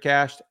 pretty sure it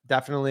cashed.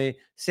 Definitely.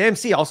 Sam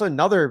C, also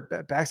another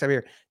backstab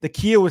here. The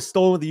Kia was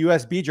stolen with the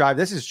USB drive.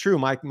 This is true.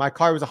 My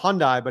car was a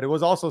Hyundai, but it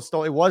was also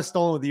stolen. It was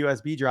stolen with the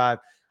USB drive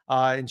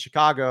in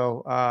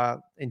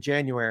Chicago in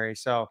January.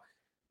 So,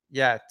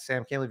 yeah,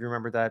 Sam, can't believe you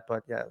remember that.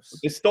 But, yeah.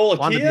 They stole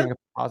a Kia? Being a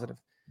positive.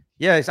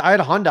 Yeah, I had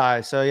a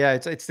Hyundai. So, yeah,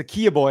 it's the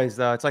Kia boys,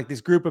 though. It's like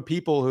this group of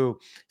people who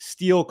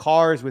steal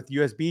cars with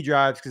USB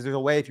drives because there's a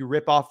way if you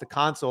rip off the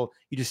console,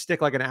 you just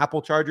stick like an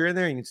Apple charger in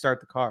there and you can start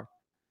the car.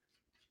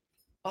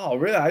 Oh,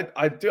 really?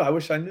 I do. I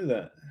wish I knew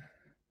that.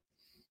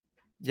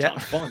 Yeah.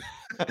 Sounds fun.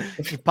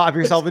 You pop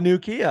yourself a new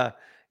Kia.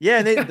 Yeah,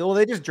 and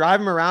they just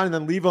drive them around and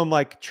then leave them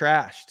like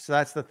trashed. So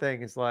that's the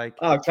thing. It's like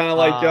kind of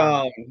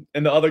like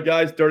and the other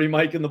guys, Dirty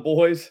Mike and the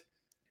boys.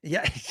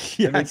 Yeah.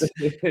 Yes.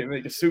 They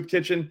make a soup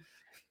kitchen.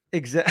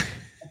 Exactly.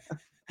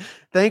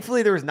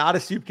 Thankfully, there was not a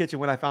soup kitchen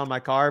when I found my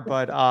car,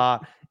 but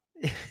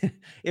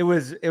it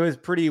was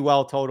pretty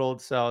well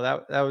totaled. So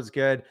that was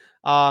good.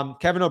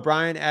 Kevin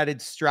O'Brien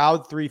added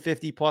Stroud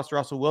 350 plus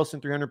Russell Wilson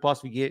 300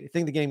 plus. I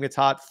think the game gets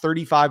hot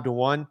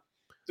 35-1.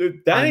 Dude,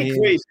 that ain't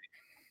crazy.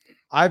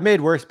 I've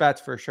made worse bets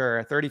for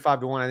sure.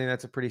 35-1. I think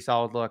that's a pretty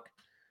solid look.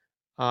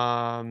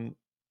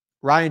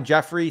 Ryan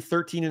Jeffrey,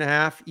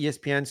 13.5.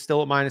 ESPN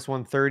still at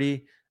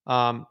 -130.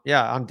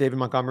 Yeah, on David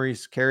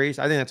Montgomery's carries.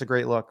 I think that's a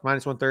great look.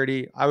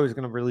 -130. I was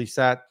going to release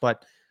that,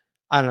 but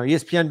I don't know.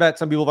 ESPN bet.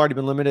 Some people have already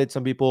been limited.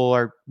 Some people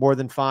are more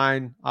than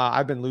fine.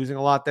 I've been losing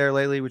a lot there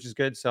lately, which is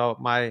good. So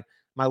my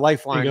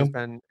lifeline has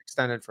been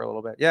extended for a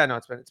little bit. Yeah, no,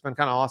 it's been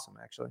kind of awesome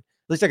actually.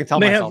 At least I can tell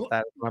myself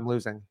that when I'm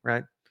losing,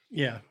 right?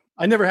 Yeah.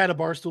 I never had a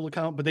Barstool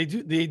account, but they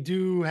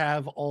do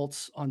have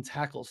alts on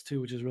tackles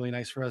too, which is really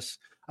nice for us.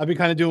 I've been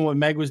kind of doing what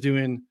Meg was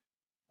doing.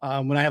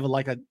 When I have a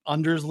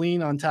unders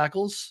lean on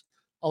tackles,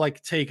 I'll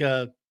take it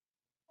a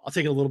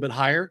little bit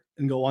higher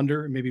and go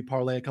under and maybe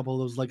parlay a couple of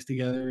those legs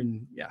together.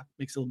 And yeah,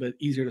 makes it a little bit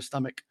easier to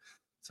stomach.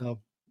 So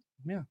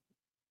yeah.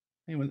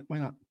 Anyway, why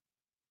not?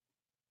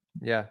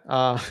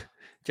 Yeah.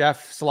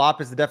 Jeff,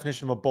 slop is the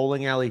definition of a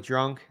bowling alley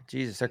drunk.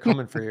 Jesus, they're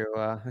coming for you.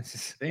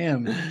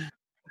 Damn.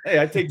 Hey,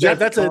 I take Jeff.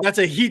 That's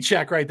a heat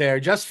check right there.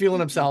 Just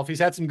feeling himself. He's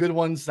had some good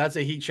ones. That's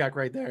a heat check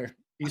right there.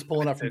 He's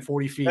pulling up from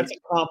 40 feet. That's a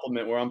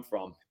compliment where I'm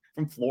from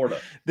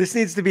Florida. This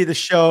needs to be the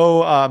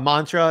show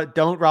mantra.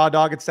 Don't raw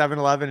dog at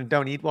 7-Eleven and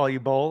don't eat while you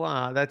bowl.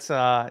 That's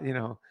a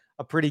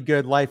pretty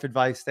good life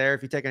advice there.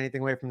 If you take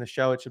anything away from the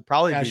show, it should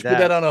probably be that. Put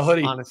that on a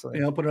hoodie. Honestly.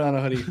 Put it on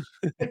a hoodie.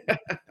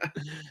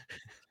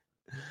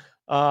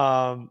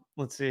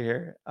 Let's see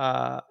here.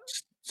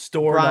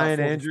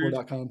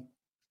 Store.4for.com.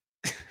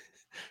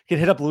 Can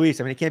hit up Luis.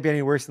 I mean, it can't be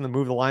any worse than the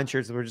Move the Line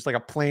shirts that were just like a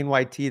plain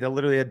white tee that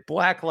literally had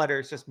black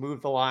letters, just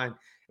Move the Line.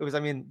 It was,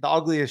 the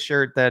ugliest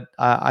shirt that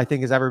I think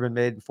has ever been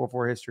made in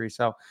 4-4 history.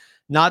 So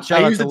not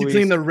shout I out used to it to Luis.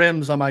 clean the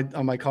rims on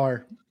my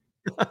car.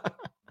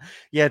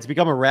 Yeah, it's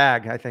become a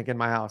rag, I think, in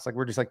my house. Like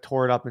we're just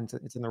tore it up and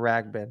it's in the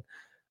rag bin.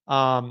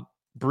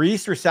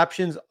 Brees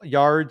receptions,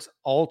 yards,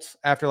 alts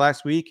after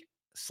last week.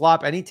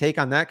 Slop, any take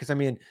on that?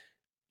 Because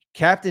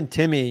Captain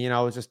Timmy,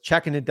 was just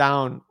checking it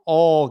down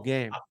all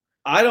game.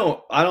 I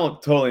don't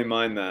totally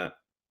mind that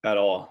at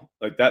all.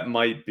 Like that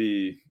might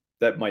be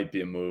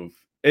a move.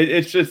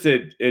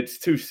 It's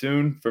too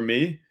soon for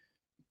me.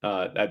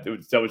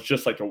 That was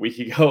just like a week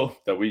ago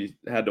that we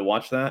had to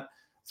watch that.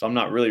 So I'm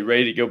not really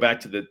ready to go back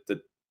to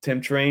the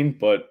Tim train,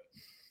 but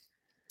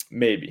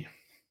maybe.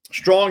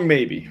 Strong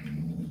maybe.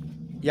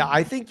 Yeah,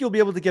 I think you'll be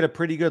able to get a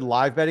pretty good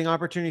live betting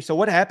opportunity. So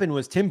what happened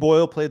was Tim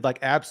Boyle played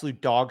absolute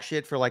dog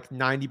shit for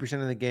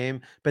 90% of the game.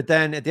 But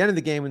then at the end of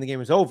the game, when the game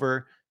was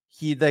over,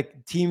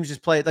 teams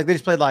just played they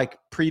just played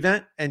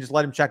prevent and just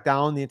let him check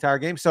down the entire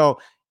game. So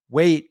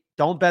wait,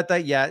 don't bet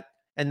that yet.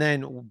 And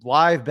then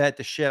live bet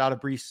the shit out of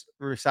Brees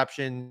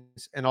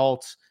receptions and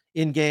alts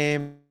in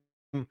game.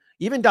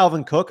 Even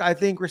Dalvin Cook, I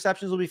think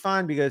receptions will be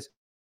fine because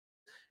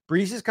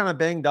Brees is kind of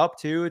banged up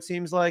too. It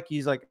seems like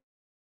he's I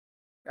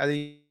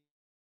think,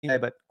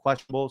 but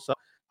questionable. So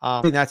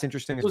I think that's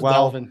interesting as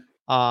well. Dalvin.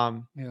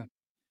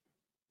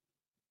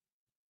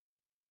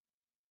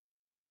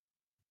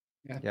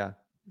 Yeah.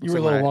 You were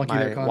a little wonky my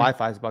there, Connor.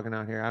 Wi-Fi is bugging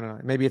out here. I don't know.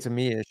 Maybe it's a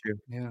me issue.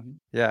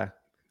 Yeah.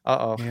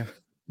 Uh-oh. Yeah.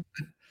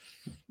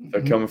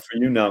 They're coming for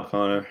you now,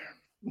 Connor.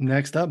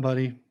 Next up,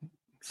 buddy.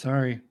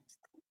 Sorry.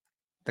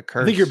 The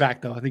curse. I think you're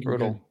back though. I think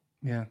Brutal.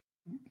 You're good. Yeah.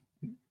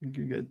 I think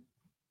you're good.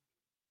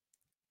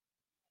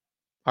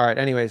 All right.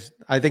 Anyways,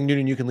 I think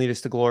Noonan, you can lead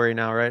us to glory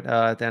now, right?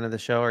 At the end of the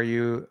show.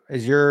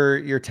 Is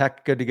your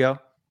tech good to go?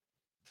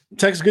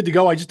 Tech's good to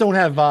go. I just don't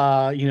have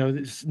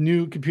this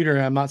new computer.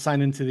 I'm not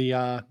signed into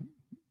the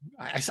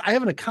I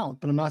have an account,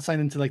 but I'm not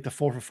signed into the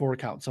 4for4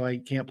 account, so I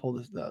can't pull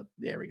this.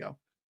 There we go.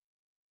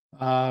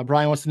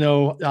 Brian wants to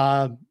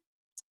know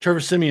Trevor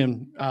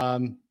Siemian.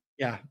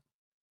 Yeah.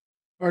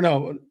 Or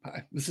no,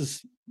 this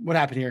is what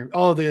happened here.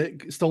 Oh, the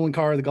stolen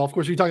car, the golf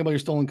course. Were you talking about your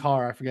stolen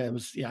car? I forget.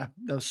 That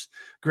was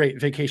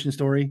great. Vacation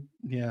story.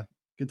 Yeah.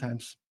 Good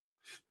times.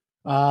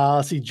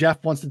 Let's see.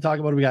 Jeff wants to talk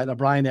about it. We got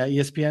Brian at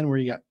ESPN where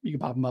you can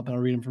pop them up and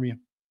I'll read them from you.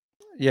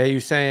 Yeah,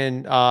 you're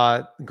saying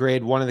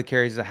grade one of the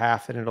carries is a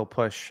half and it'll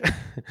push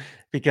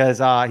because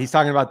he's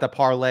talking about the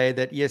parlay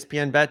that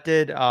ESPN bet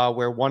did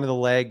where one of the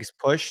legs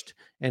pushed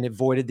and it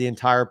voided the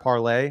entire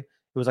parlay. It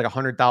was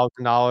 $100,000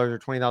 or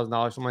 $20,000,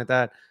 something like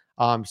that.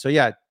 So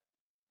yeah,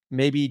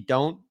 maybe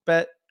don't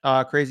bet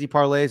crazy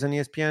parlays on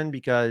ESPN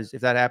because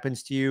if that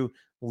happens to you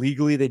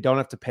legally, they don't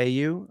have to pay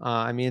you.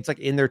 It's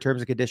in their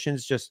terms and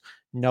conditions, just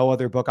no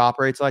other book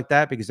operates like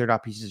that because they're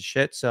not pieces of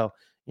shit. So,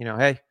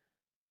 hey,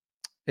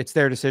 it's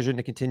their decision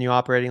to continue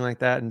operating like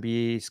that and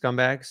be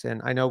scumbags.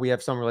 And I know we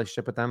have some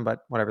relationship with them, but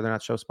whatever, they're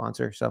not show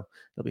sponsor, so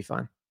they'll be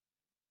fine.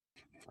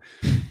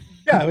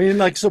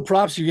 Yeah, so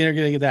props, you're going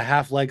to get that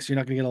half leg, so you're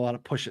not going to get a lot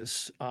of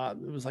pushes.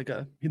 It was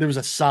there was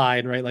a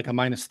side, right? A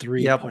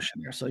 -3 push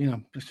in there. So,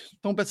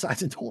 just don't bet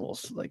sides and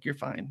totals. You're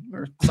fine.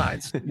 Or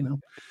sides,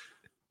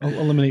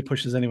 eliminate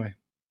pushes anyway.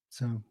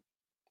 So,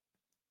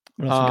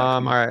 what else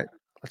all right.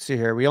 Let's see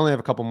here. We only have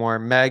a couple more.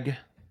 Meg.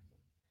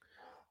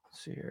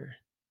 Let's see here.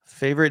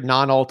 Favorite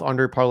non-alt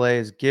under parlay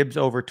is Gibbs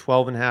over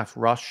 12.5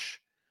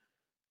 rush.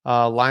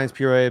 Lions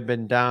PRA have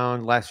been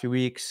down last few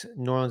weeks.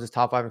 New Orleans is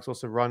top 5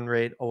 explosive run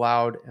rate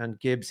allowed, and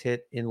Gibbs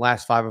hit in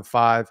last 5 of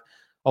 5.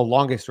 Oh,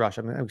 longest rush.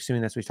 I'm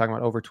assuming that's what he's talking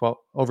about. Over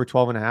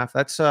 12.5.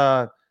 That's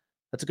a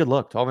good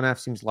look. 12.5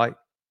 seems light.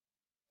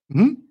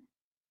 Mm-hmm.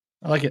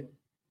 I like it.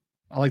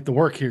 I like the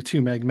work here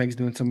too, Meg. Meg's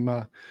doing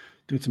some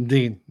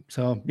digging.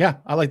 So yeah,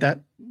 I like that.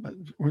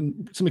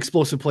 Some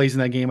explosive plays in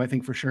that game, I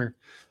think for sure.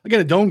 Again,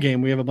 a dome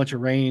game, we have a bunch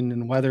of rain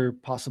and weather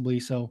possibly.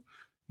 So,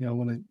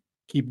 want to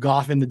keep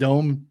Goff in the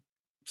dome,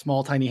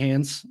 small, tiny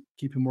hands,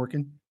 keep him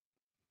working.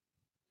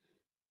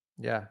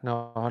 Yeah,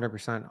 no,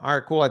 100%. All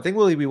right, cool. I think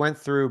we went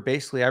through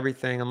basically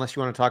everything, unless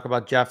you want to talk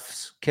about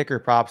Jeff's kicker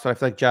props. So I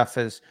feel like Jeff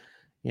has,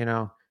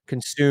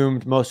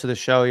 consumed most of the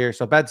show here.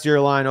 So bet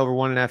 0 line over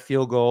 1.5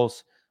 field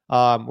goals.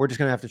 We're just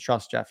gonna have to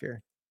trust Jeff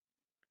here.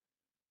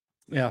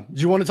 Yeah.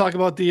 Do you want to talk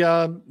about the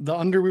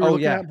under we were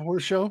looking at before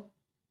the show?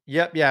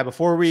 Yep. Yeah.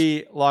 Before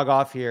we log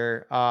off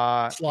here,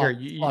 Slop,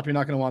 you're not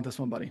going to want this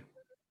one, buddy.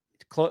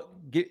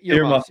 Get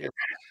earmuffs.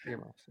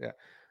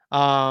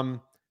 Yeah.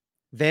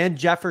 Van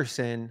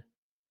Jefferson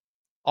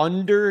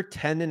under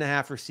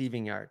 10.5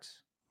 receiving yards.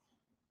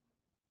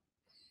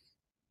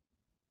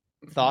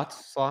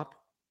 Thoughts, Slop?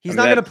 He's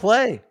not going to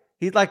play.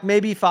 He's like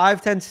maybe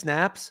 5-10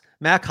 snaps.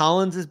 Matt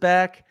Collins is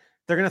back.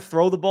 They're going to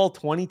throw the ball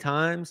 20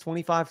 times,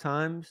 25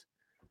 times.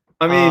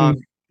 I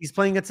mean, he's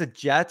playing against the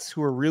Jets,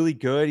 who are really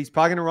good. He's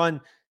probably going to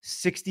run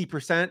 60%,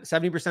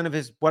 70% of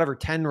his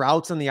 10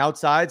 routes on the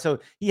outside. So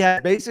he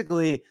has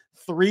basically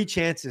 3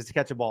 chances to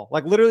catch a ball.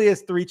 Like literally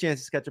has 3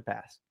 chances to catch a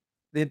pass.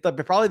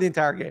 Probably the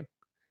entire game.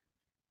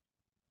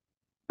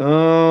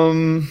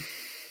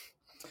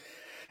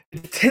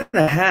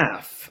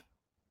 10.5.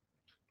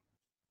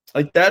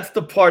 Like that's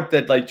the part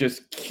that like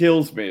just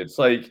kills me. It's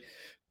like,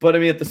 but I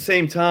mean, at the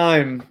same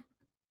time,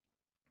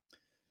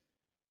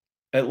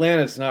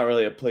 Atlanta's not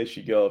really a place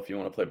you go if you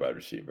want to play wide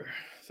receiver.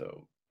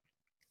 So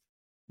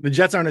the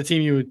Jets aren't a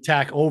team you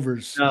attack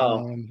overs.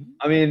 No,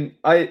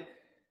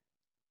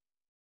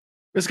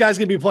 this guy's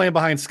gonna be playing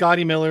behind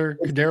Scotty Miller,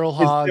 Kadarrell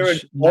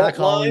Hodge, Matt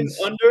Collins.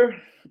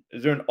 Under?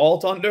 Is there an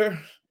alt under?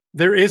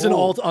 There is an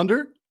alt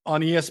under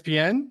on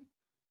ESPN.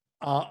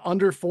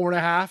 Under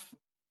 4.5.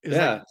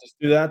 Just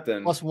do that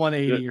then. Plus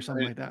 180 or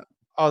something like that.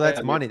 Oh,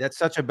 that's money. That's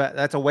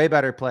that's a way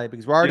better play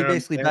because we're already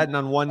basically betting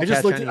on one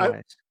catch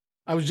anyways.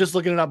 I was just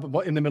looking it up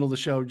in the middle of the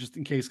show just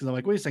in case because I'm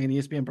like, wait a second,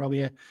 ESPN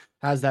probably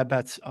has that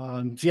bet.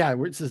 So yeah,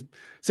 it's the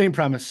same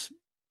premise.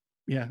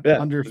 Yeah,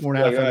 under 4.5,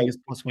 I think is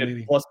plus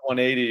 180. Plus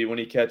 180 when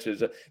he catches.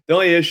 The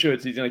only issue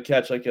is he's going to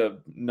catch like a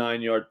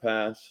 9-yard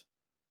pass.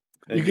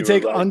 You can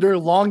take under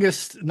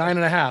longest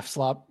 9.5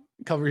 Slop.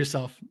 Cover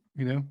yourself.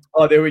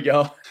 Oh, there we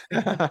go.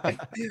 I'm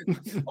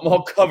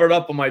all covered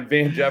up on my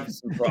Van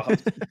Jefferson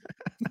props.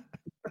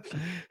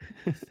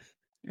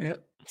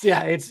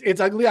 Yeah,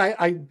 it's ugly.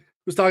 I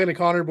was talking to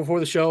Connor before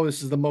the show.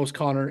 This is the most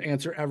Connor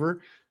answer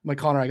ever.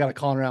 Connor, I got a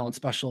Connor Allen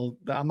special.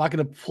 I'm not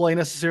going to play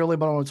necessarily,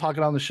 but I want to talk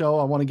it on the show.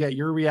 I want to get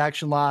your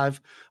reaction live.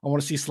 I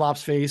want to see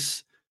Slop's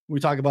face. We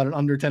talk about an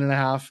under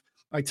 10.5.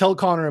 I tell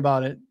Connor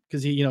about it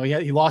because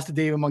he lost to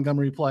David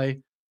Montgomery play.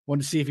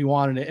 Wanted to see if he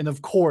wanted it, and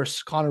of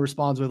course, Connor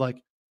responds with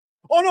like,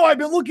 "Oh no, I've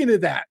been looking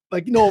at that."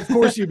 Like, no, of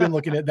course you've been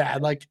looking at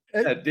that. Like,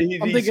 I'm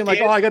thinking like,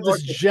 "Oh, I got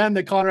this gem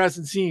that Connor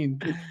hasn't seen."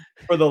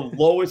 For the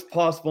lowest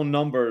possible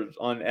numbers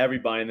on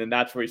everybody, and then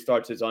that's where he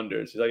starts his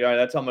unders. He's like, all right,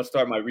 that's how I'm going to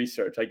start my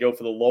research. I go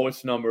for the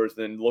lowest numbers,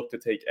 then look to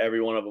take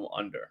every one of them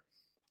under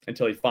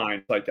until he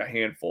finds like a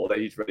handful that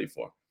he's ready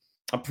for.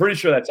 I'm pretty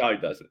sure that's how he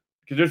does it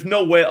because there's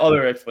no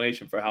other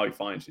explanation for how he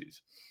finds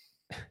these.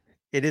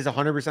 It is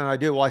 100% how I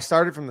do it. Well, I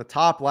started from the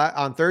top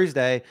on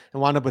Thursday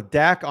and wound up with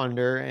Dak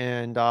under,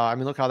 and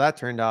look how that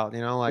turned out.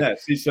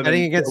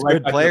 Betting against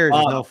good players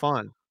is no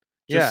fun.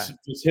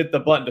 Just hit the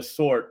button to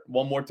sort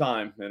one more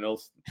time, and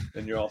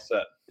then you're all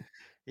set.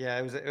 Yeah,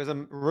 it was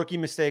a rookie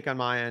mistake on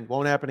my end.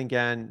 Won't happen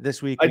again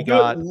this week. I do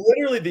it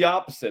literally the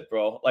opposite,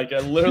 bro. Like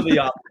literally the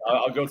opposite.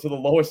 I'll go to the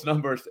lowest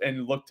numbers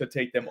and look to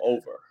take them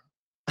over.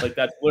 Like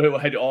that's literally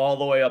what I do all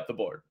the way up the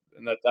board,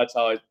 and that's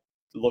how I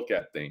look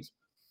at things.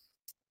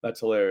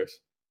 That's hilarious.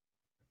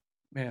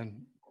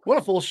 Man, what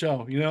a full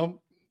show!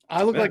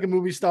 I look like a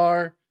movie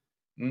star.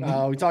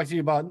 Mm-hmm. We talked to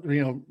you about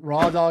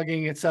raw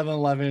dogging at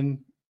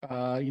 7-Eleven.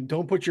 You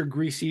don't put your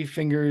greasy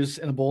fingers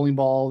in a bowling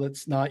ball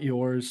that's not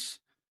yours.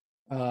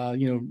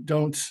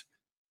 Don't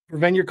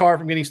prevent your car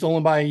from getting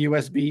stolen by a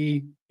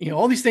USB.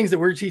 All these things that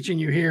we're teaching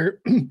you here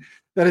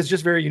that is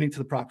just very unique to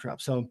the prop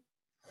drop. So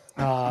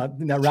that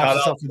wraps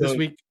us up for this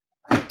week.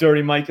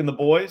 Dirty Mike and the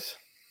boys.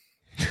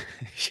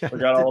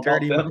 Forgot all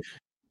about them.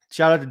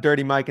 Shout out to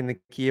Dirty Mike and the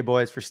Kia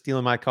boys for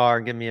stealing my car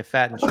and giving me a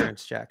fat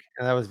insurance check.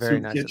 And that was very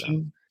nice of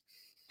them.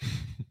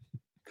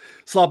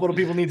 Slop, what do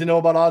people need to know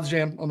about Odds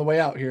Jam on the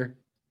way out here?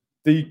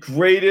 The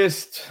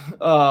greatest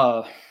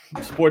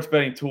sports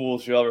betting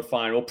tools you'll ever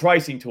find. Well,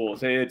 pricing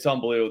tools. It's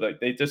unbelievable.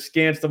 They just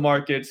scans the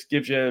markets,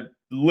 gives you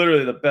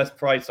literally the best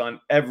price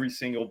on every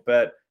single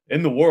bet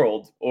in the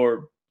world.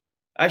 Or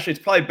actually,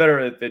 it's probably better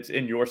if it's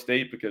in your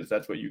state because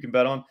that's what you can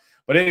bet on.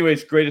 But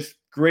anyways, greatest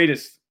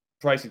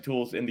pricing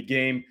tools in the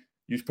game.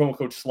 Use promo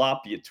code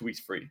SLOP, you get 2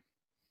 weeks free.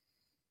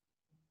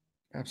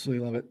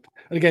 Absolutely love it.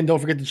 And again, don't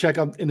forget to check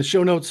out in the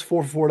show notes,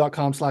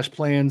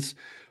 4for4.com/plans,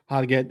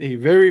 how to get a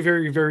very,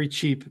 very, very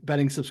cheap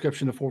betting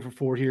subscription to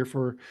 4for4 here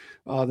for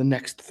the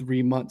next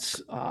 3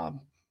 months.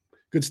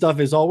 Good stuff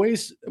as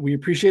always. We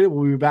appreciate it.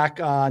 We'll be back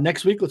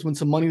next week. Let's win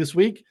some money this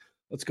week.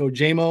 Let's go,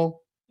 JMO.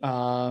 We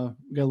got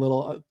a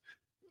little.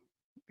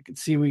 I can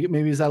see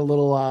maybe is that a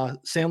little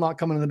Sandlot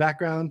coming in the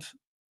background.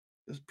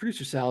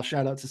 Producer Sal.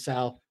 Shout out to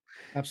Sal.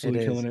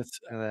 Absolutely killing it.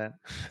 That.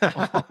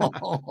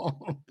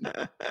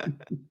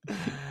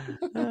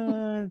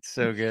 It's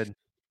so good.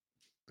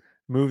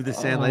 Move the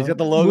Sandlot. He's got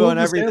the logo and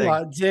everything.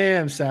 Sandlot.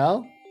 Damn,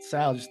 Sal.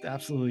 Sal just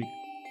absolutely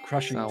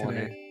crushing it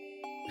today.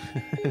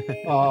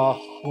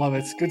 Oh, love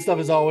it. Good stuff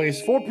as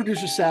always. For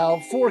producer Sal,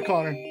 for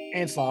Connor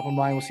and Slop, I'm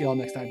Ryan. We'll see you all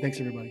next time. Thanks,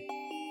 everybody.